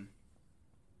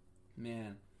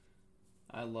 Man,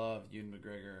 I love Ewan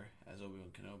McGregor as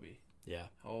Obi-Wan Kenobi. Yeah.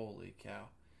 Holy cow.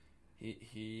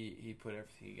 He put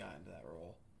everything he got into that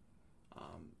role.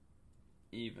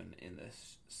 Even in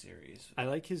this series. I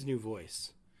like his new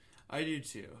voice. I do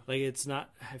too. Like, it's not,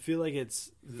 I feel like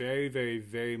it's very, very,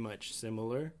 very much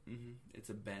similar, Mm-hmm. It's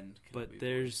a Ben Kenobi but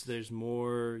voice. there's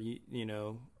more, you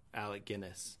know, Alec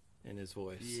Guinness in his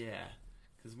voice. Yeah.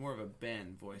 Because more of a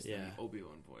Ben voice than Yeah. an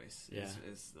Obi-Wan voice Yeah.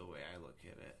 is the way I look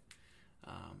at it.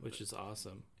 Which is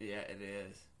awesome. Yeah, it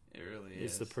is. It really is.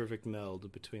 It's the perfect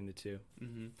meld between the two.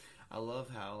 Mm-hmm. I love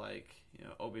how, like, you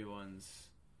know, Obi-Wan is,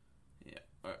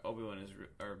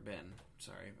 or Ben,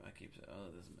 sorry, I keep saying, oh,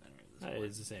 it doesn't matter at this point.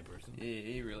 It's the same person.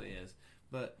 He really is.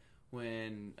 But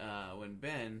when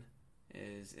Ben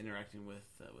is interacting with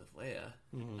Leia,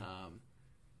 Mhm.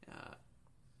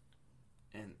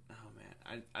 and oh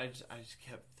man, I just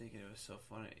kept thinking it was so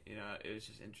funny. You know, it was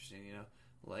just interesting. You know,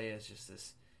 Leia is just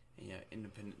this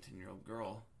independent 10-year-old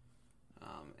girl,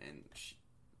 and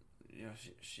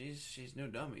she's no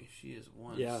dummy. She is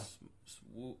one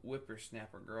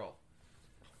whippersnapper girl.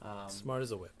 Smart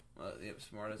as a whip.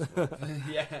 Smart as well.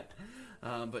 Yeah.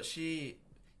 But she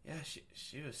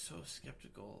was so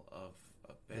skeptical of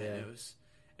Ben. Yeah.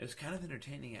 It was kind of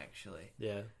entertaining actually.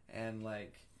 Yeah. And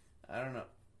like I don't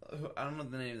know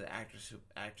the name of the actress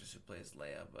who plays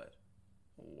Leia, but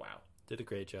wow, Did a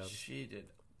great job. she did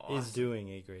awesome. He's doing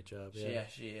a great job. Yeah.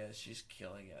 She is. She's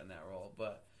killing it in that role.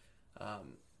 But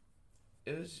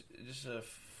it was just a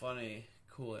funny,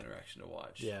 cool interaction to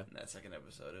watch. Yeah. In that second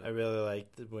episode. I really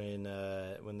liked when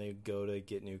they go to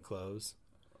get new clothes,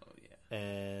 Oh yeah.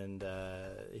 and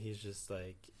he's just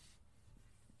like,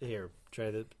 "Here,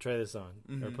 try this on,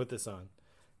 or Mhm. put this on,"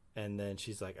 and then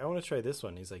she's like, "I want to try this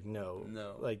one." He's like, "No,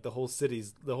 No. like the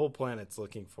whole planet's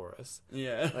looking for us.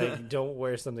 Yeah. Like, don't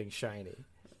wear something shiny."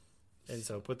 And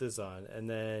so put this on, and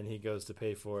then he goes to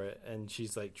pay for it, and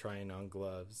she's like trying on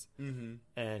gloves, Mm-hmm.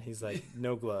 and he's like,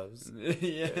 "No gloves."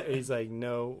 Yeah. He's like,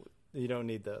 "No, you don't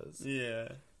need those."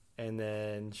 Yeah. And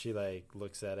then she like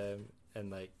looks at him and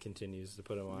like continues to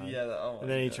put them on. Yeah. And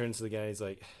then he turns to the guy and he's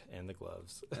like, "And the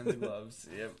gloves." And the gloves.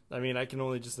 Yep. I mean, I can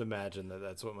only just imagine that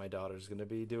that's what my daughter's going to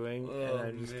be doing, Oh, and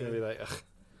I'm just going to man. be like, "Ugh,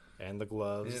 and the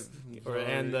gloves, Yep. or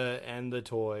and the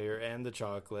toy, or and the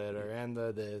chocolate, or and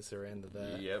the this, or and the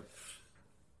that." Yep.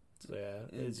 So yeah,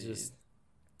 it's Indeed. just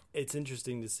it's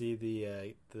interesting to see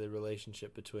the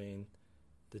relationship between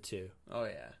the two, Oh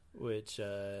yeah. which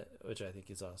I think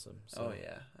is awesome. So, Oh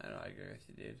yeah. I know. I agree with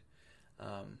you, dude.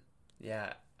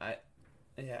 Yeah.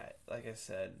 Like I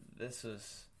said, this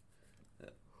was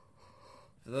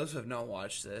for those who have not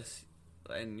watched this,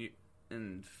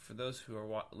 and for those who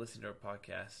are listening to our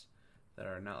podcast that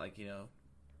are not like they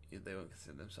won't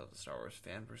consider themselves a Star Wars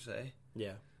fan per se.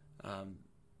 yeah,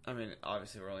 I mean,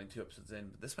 obviously we're only 2 episodes in,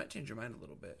 but this might change your mind a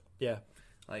little bit. yeah.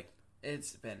 Like,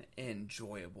 it's been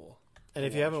enjoyable. And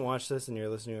if you haven't watched this and you're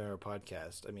listening to our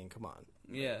podcast, I mean, come on.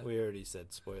 Yeah. We already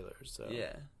said spoilers, so.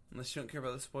 Yeah. Unless you don't care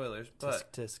about the spoilers.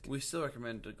 But tisk. we still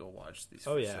recommend to go watch these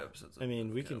Oh, first yeah. two episodes. I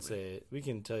mean, we Kenobi. can say it. We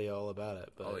can tell you all about it,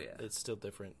 but Oh, yeah. it's still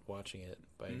different watching it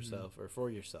by yourself or for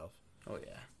yourself. Oh,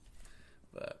 yeah.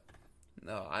 But,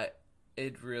 no,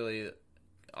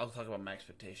 I'll talk about my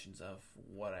expectations of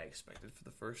what I expected for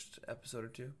the first episode or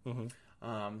two. Mm-hmm.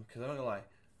 Because I'm not gonna lie,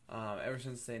 ever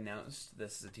since they announced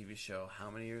this is a TV show, how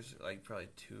many years? Like probably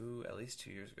at least 2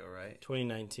 years ago, right?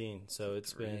 2019, so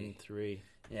it's been 3.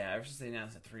 Yeah, ever since they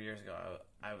announced it 3 years ago,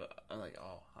 I'm like,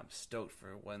 oh, I'm stoked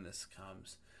for when this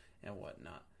comes and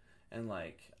whatnot. And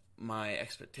like my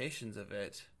expectations of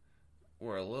it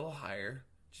were a little higher,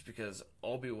 just because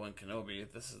Obi-Wan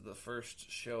Kenobi. This is the first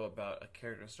show about a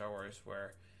character in Star Wars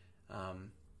where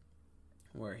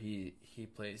he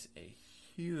plays a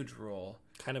huge role.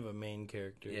 Kind of a main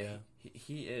character, yeah.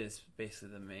 He is basically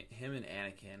the main. Him and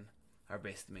Anakin are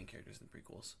basically the main characters in the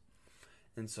prequels,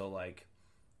 and so like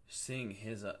seeing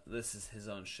this is his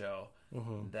own show.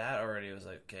 Mm-hmm. That already was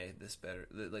like, okay, this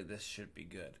should be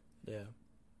good. Yeah.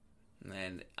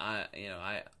 And I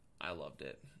loved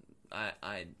it.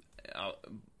 I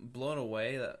blown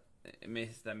away. That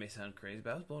may sound crazy,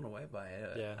 but I was blown away by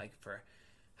it. Yeah. Like for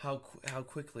how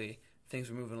quickly things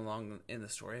were moving along in the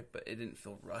story, but it didn't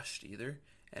feel rushed either,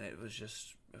 and it was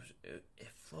just it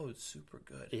flowed super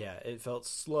good. Yeah, it felt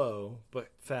slow but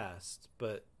fast,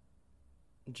 but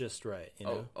just right. You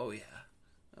know? Oh yeah.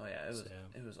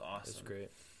 It was awesome. It's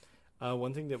great.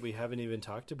 One thing that we haven't even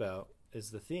talked about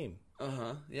is the theme.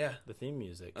 Yeah. The theme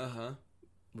music.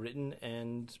 Written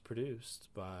and produced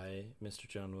by Mr.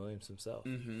 John Williams himself.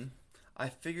 Mm-hmm. I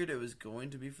figured it was going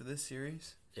to be for this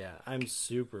series. Yeah, I'm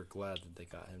super glad that they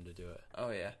got him to do it.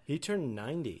 Oh yeah. He turned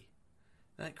 90. Isn't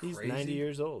that crazy? He's 90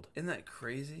 years old. Isn't that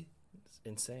crazy? It's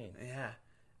insane. Yeah.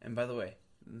 And by the way,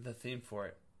 the theme for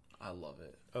it, I love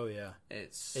it. Oh yeah.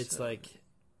 It's like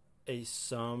a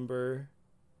somber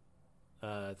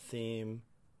theme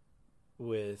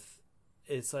with,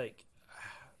 it's like,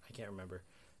 I can't remember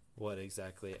what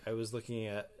exactly.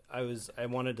 I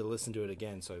wanted to listen to it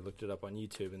again, so I looked it up on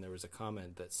YouTube, and there was a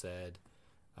comment that said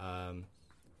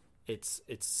it's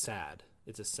sad.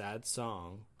 It's a sad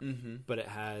song, but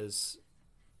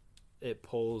it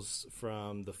pulls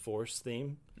from the Force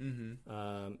theme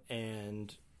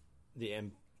and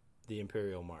the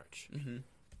Imperial March,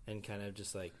 and kind of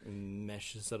just like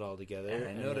meshes it all together.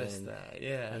 And I noticed that,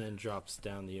 yeah. And then drops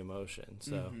down the emotion.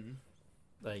 So,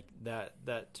 like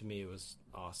that to me was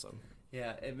awesome.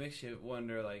 Yeah, it makes you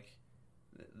wonder. Like,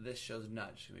 this show's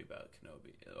not just gonna be about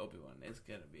Kenobi, Obi-Wan. It's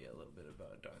gonna be a little bit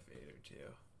about Darth Vader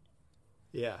too.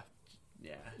 Yeah.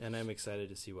 Yeah. And I'm excited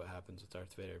to see what happens with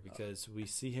Darth Vader, because we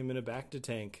see him in a Bacta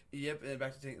tank. Yep, and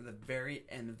back to at the very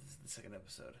end of the second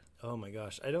episode. Oh my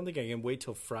gosh. I don't think I can wait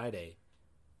till Friday.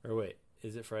 Or wait,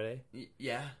 is it Friday?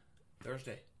 Yeah,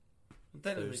 Thursday.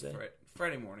 Thursday?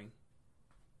 Friday morning.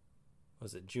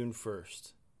 Was it June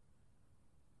 1st?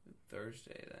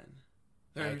 Thursday then.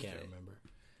 I Thursday. can't remember.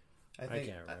 I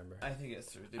can't remember. I think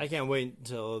it's Thursday. I can't wait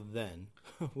until then,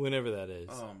 whenever that is,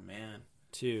 Oh man.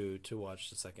 to watch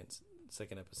the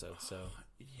second episode. So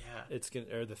Yeah. it's gonna,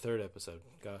 or the third episode.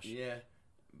 Gosh. Yeah,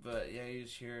 but yeah, you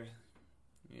just hear,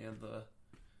 the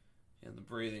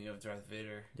breathing of Darth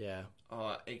Vader. Yeah.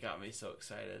 Oh, it got me so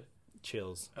excited.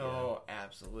 Chills. Oh,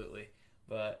 absolutely.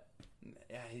 But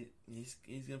yeah, he's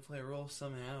gonna play a role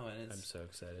somehow, and I'm so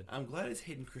excited. I'm glad it's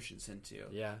Hayden Christensen too.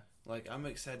 Yeah. Like, I'm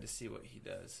excited to see what he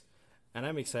does. And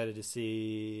I'm excited to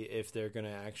see if they're gonna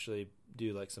actually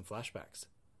do like some flashbacks,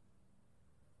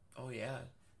 Oh yeah.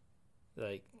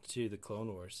 like to the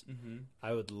Clone Wars. Mm-hmm.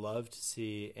 I would love to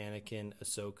see Anakin,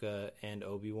 Ahsoka, and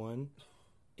Obi-Wan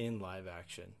in live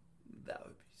action. That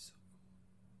would be so.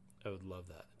 I would love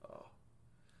that. Oh,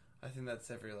 I think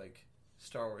that's every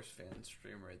Star Wars fan's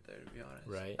dream right there. To be honest.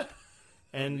 Right.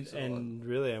 And so and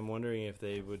really, I'm wondering if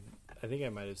they would. I think I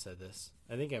might have said this.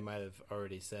 I think I might have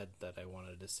already said that I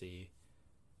wanted to see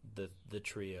the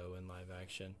trio in live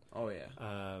action. Oh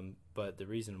yeah. But the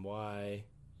reason why,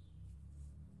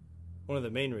 one of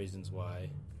the main reasons why,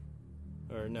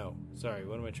 or no, sorry,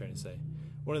 what am I trying to say?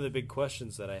 One of the big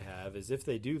questions that I have is, if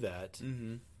they do that,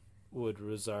 would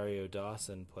Rosario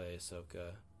Dawson play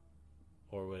Ahsoka,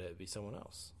 or would it be someone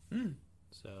else?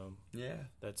 So Yeah.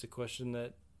 that's a question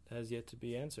that has yet to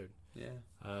be answered. Yeah.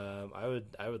 I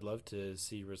would love to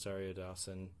see Rosario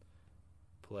Dawson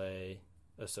play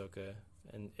Ahsoka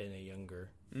in a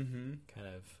younger kind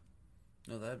of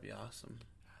Oh, that'd be awesome.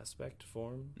 aspect,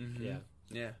 form. Mhm. Yeah.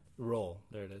 Yeah. Role.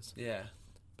 There it is. Yeah.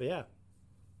 But yeah.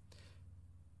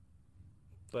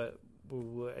 But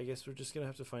I guess we're just going to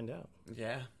have to find out.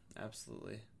 Yeah.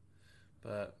 Absolutely.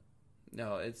 But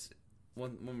no, it's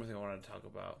one more thing I wanted to talk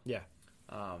about. Yeah.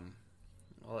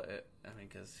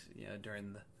 Because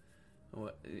during the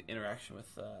interaction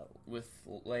with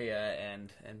Leia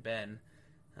and Ben,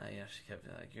 she kept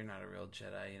like, "You're not a real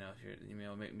Jedi. If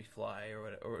you're, make me fly or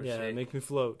whatever." Or Yeah, make me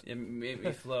float. Yeah, make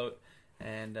me float.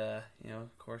 And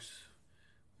of course,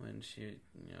 when she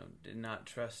did not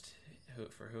trust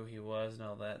who he was and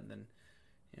all that, and then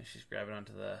she's grabbing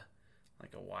onto the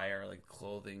like a wire, like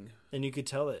clothing. And you could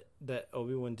tell that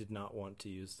Obi-Wan did not want to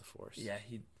use the Force. Yeah,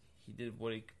 he did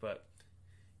but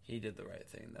he did the right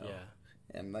thing though. Yeah.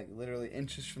 And like literally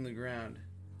inches from the ground,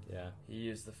 yeah, he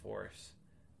used the Force.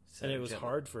 And it was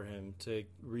hard for him to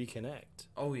reconnect.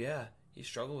 Oh yeah, he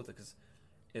struggled with it because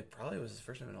it probably was his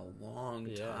first time in a long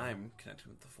time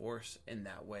connecting with the Force in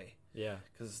that way. Yeah,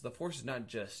 because the Force is not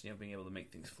just being able to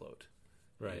make things float.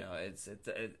 Right.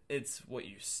 It's what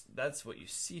that's what you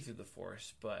see through the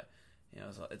Force, but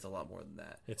it's a lot more than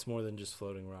that. It's more than just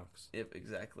floating rocks. Yep,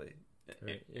 exactly.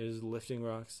 Right. It was lifting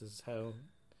rocks is how.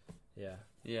 Yeah.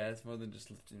 Yeah, it's more than just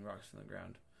lifting rocks from the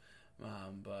ground.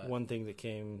 But one thing that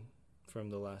came from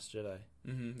The Last Jedi.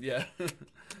 Mm-hmm, yeah.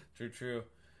 True.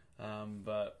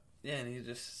 But yeah, and he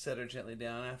just set her gently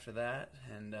down after that,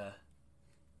 and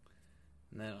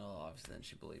then obviously then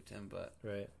she believed him. But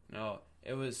right. No,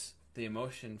 it was the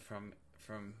emotion from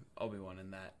Obi-Wan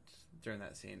in that during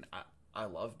that scene. I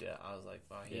loved it. I was like,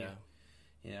 wow,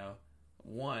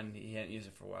 one, he hadn't used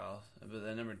it for a while, but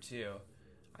then number two,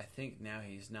 I think now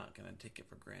he's not going to take it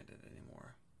for granted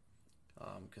anymore,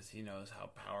 because he knows how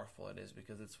powerful it is.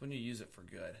 Because it's when you use it for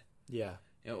good. Yeah.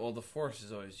 The Force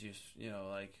is always used.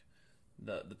 Like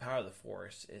the power of the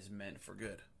Force is meant for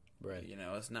good. Right.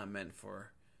 It's not meant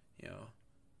for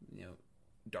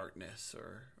darkness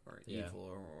or evil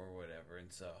or whatever.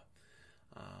 And so,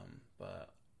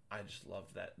 but I just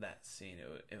loved that scene.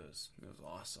 It was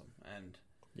awesome. And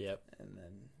yep. And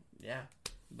then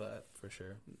but for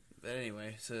sure. But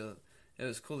anyway, so it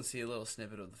was cool to see a little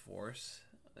snippet of the Force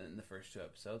in the first two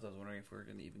episodes. I was wondering if we were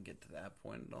going to even get to that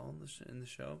point at all in the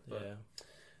show. But,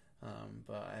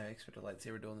 but I expect a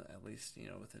lightsaber duel at least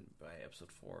by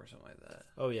episode 4 or something like that.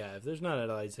 Oh yeah, if there's not a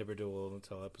lightsaber duel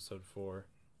until episode 4,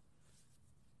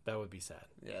 that would be sad.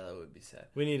 Yeah, that would be sad.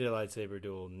 We need a lightsaber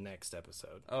duel next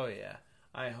episode. Oh yeah,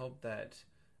 I hope that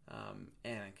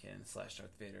Anakin /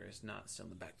 Darth Vader is not still in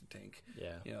the back of the tank.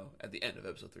 Yeah, at the end of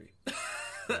episode 3.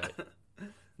 Right.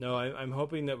 No, I'm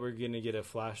hoping that we're going to get a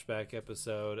flashback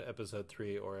episode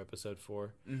 3 or episode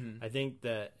 4. Mm-hmm. I think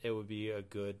that it would be a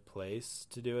good place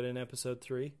to do it in episode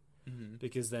 3, mm-hmm.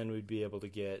 because then we'd be able to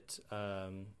get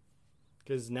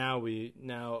because now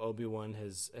Obi-Wan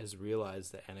has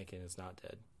realized that Anakin is not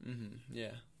dead. Mm-hmm.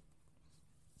 Yeah,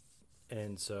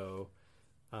 and so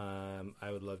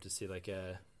I would love to see like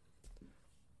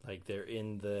they're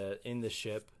in the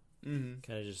ship, mm-hmm.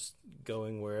 kind of just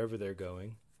going wherever they're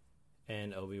going.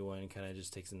 And Obi-Wan kind of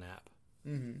just takes a nap,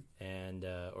 mm-hmm. and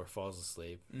or falls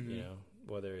asleep, mm-hmm.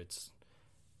 Whether it's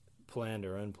planned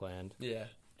or unplanned. Yeah.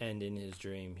 And in his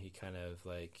dream, he kind of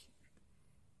like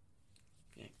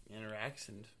interacts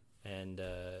and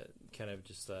kind of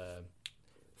just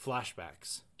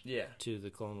flashbacks. Yeah. To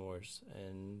the Clone Wars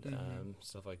and mm-hmm.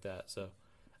 Stuff like that. So,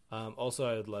 also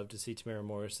I would love to see Tamara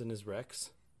Morrison as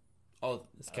Rex. Oh,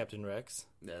 as Captain Rex.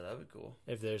 Yeah, that'd be cool.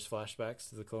 If there's flashbacks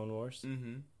to the Clone Wars.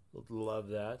 Mm-hmm. Love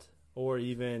that. Or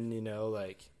even,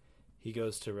 like he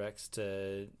goes to Rex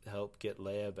to help get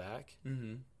Leia back.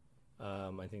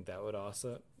 Mm-hmm. I think that would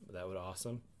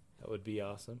be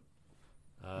awesome.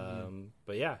 Mm-hmm.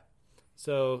 But yeah.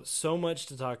 So much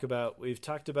to talk about. We've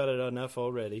talked about it enough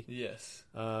already. Yes.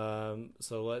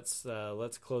 So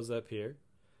let's close up here.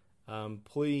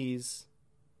 Please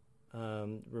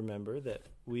remember that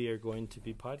we are going to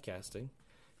be podcasting.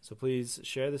 So please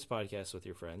share this podcast with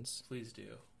your friends. Please do.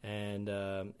 And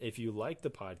if you like the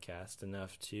podcast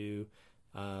enough to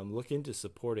look into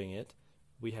supporting it,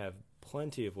 we have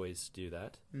plenty of ways to do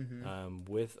that, mm-hmm.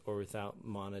 With or without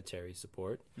monetary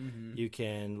support. Mm-hmm. You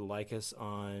can like us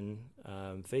on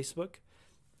Facebook.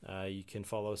 You can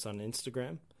follow us on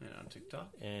Instagram. And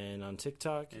on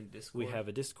TikTok. And Discord. We have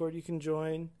a Discord you can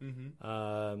join.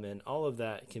 Mm-hmm. And all of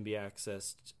that can be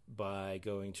accessed by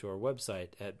going to our website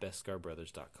at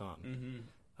bestscarbrothers.com.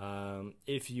 Mm-hmm.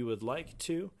 If you would like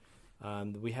to,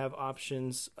 we have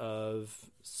options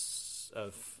of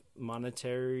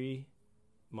monetarily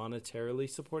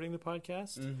supporting the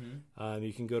podcast. Mm-hmm.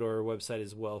 You can go to our website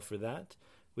as well for that.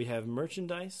 We have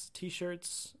merchandise,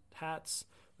 T-shirts, hats.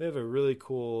 We have a really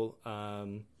cool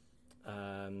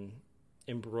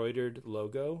embroidered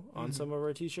logo on some of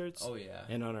our t-shirts. Oh, yeah.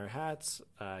 And on our hats,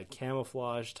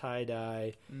 camouflage,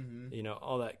 tie-dye,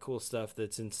 all that cool stuff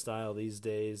that's in style these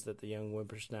days that the young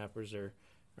whippersnappers are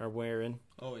wearing.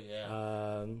 Oh,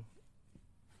 yeah.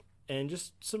 And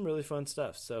just some really fun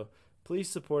stuff. So please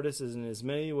support us in as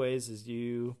many ways as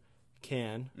you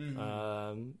can.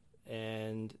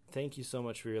 And thank you so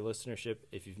much for your listenership.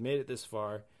 If you've made it this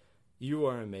far, you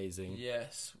are amazing.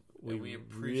 Yes. We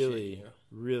appreciate really, you.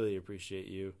 really appreciate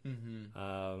you.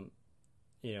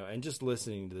 And just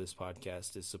listening to this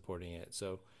podcast is supporting it.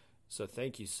 So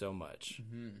thank you so much.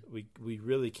 We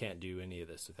really can't do any of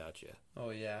this without you. Oh,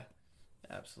 yeah.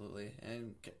 Absolutely.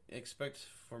 And expect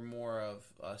for more of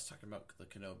us talking about the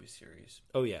Kenobi series.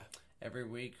 Oh, yeah. Every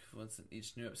week, once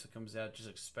each new episode comes out, just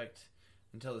expect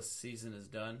until the season is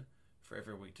done for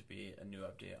every week to be a new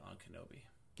update on Kenobi.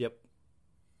 Yep.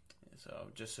 So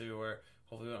just so you're aware,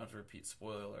 hopefully we don't have to repeat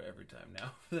spoiler every time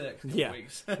now for the next couple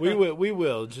weeks. we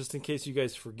will, just in case you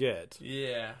guys forget.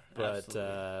 Yeah, but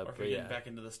absolutely. Or if we're getting back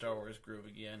into the Star Wars groove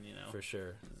again, For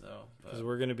sure. So because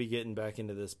we're going to be getting back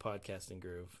into this podcasting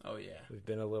groove. Oh, yeah. We've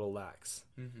been a little lax,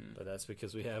 but that's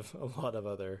because we have a lot of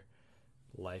other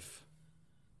life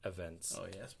events. Oh,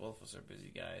 yes. Both of us are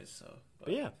busy guys, so.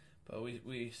 But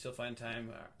we still find time,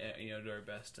 do our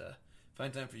best to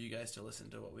find time for you guys to listen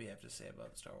to what we have to say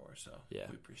about Star Wars. So we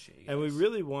appreciate you guys. And we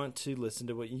really want to listen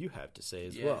to what you have to say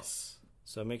as well.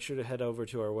 So make sure to head over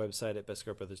to our website at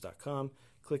bestcartbrothers.com.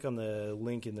 Click on the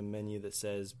link in the menu that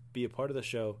says "Be a part of the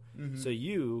show," so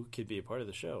you could be a part of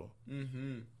the show.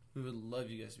 We would love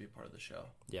you guys to be a part of the show.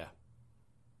 Yeah.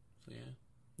 So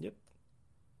Yep.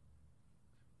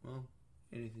 Well,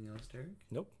 anything else, Derek?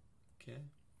 Nope. Okay.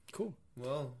 Cool.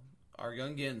 Well, our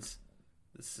Gungans,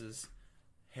 this is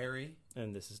Harry.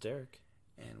 And this is Derek.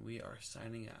 And we are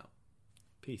signing out.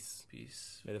 Peace.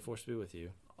 Peace. May the Force be with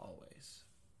you. Always.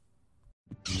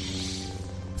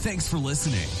 Thanks for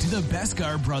listening to the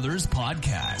Beskar Brothers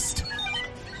Podcast,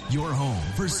 your home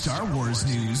for Star Wars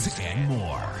news and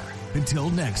more. Until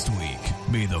next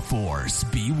week, may the Force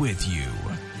be with you.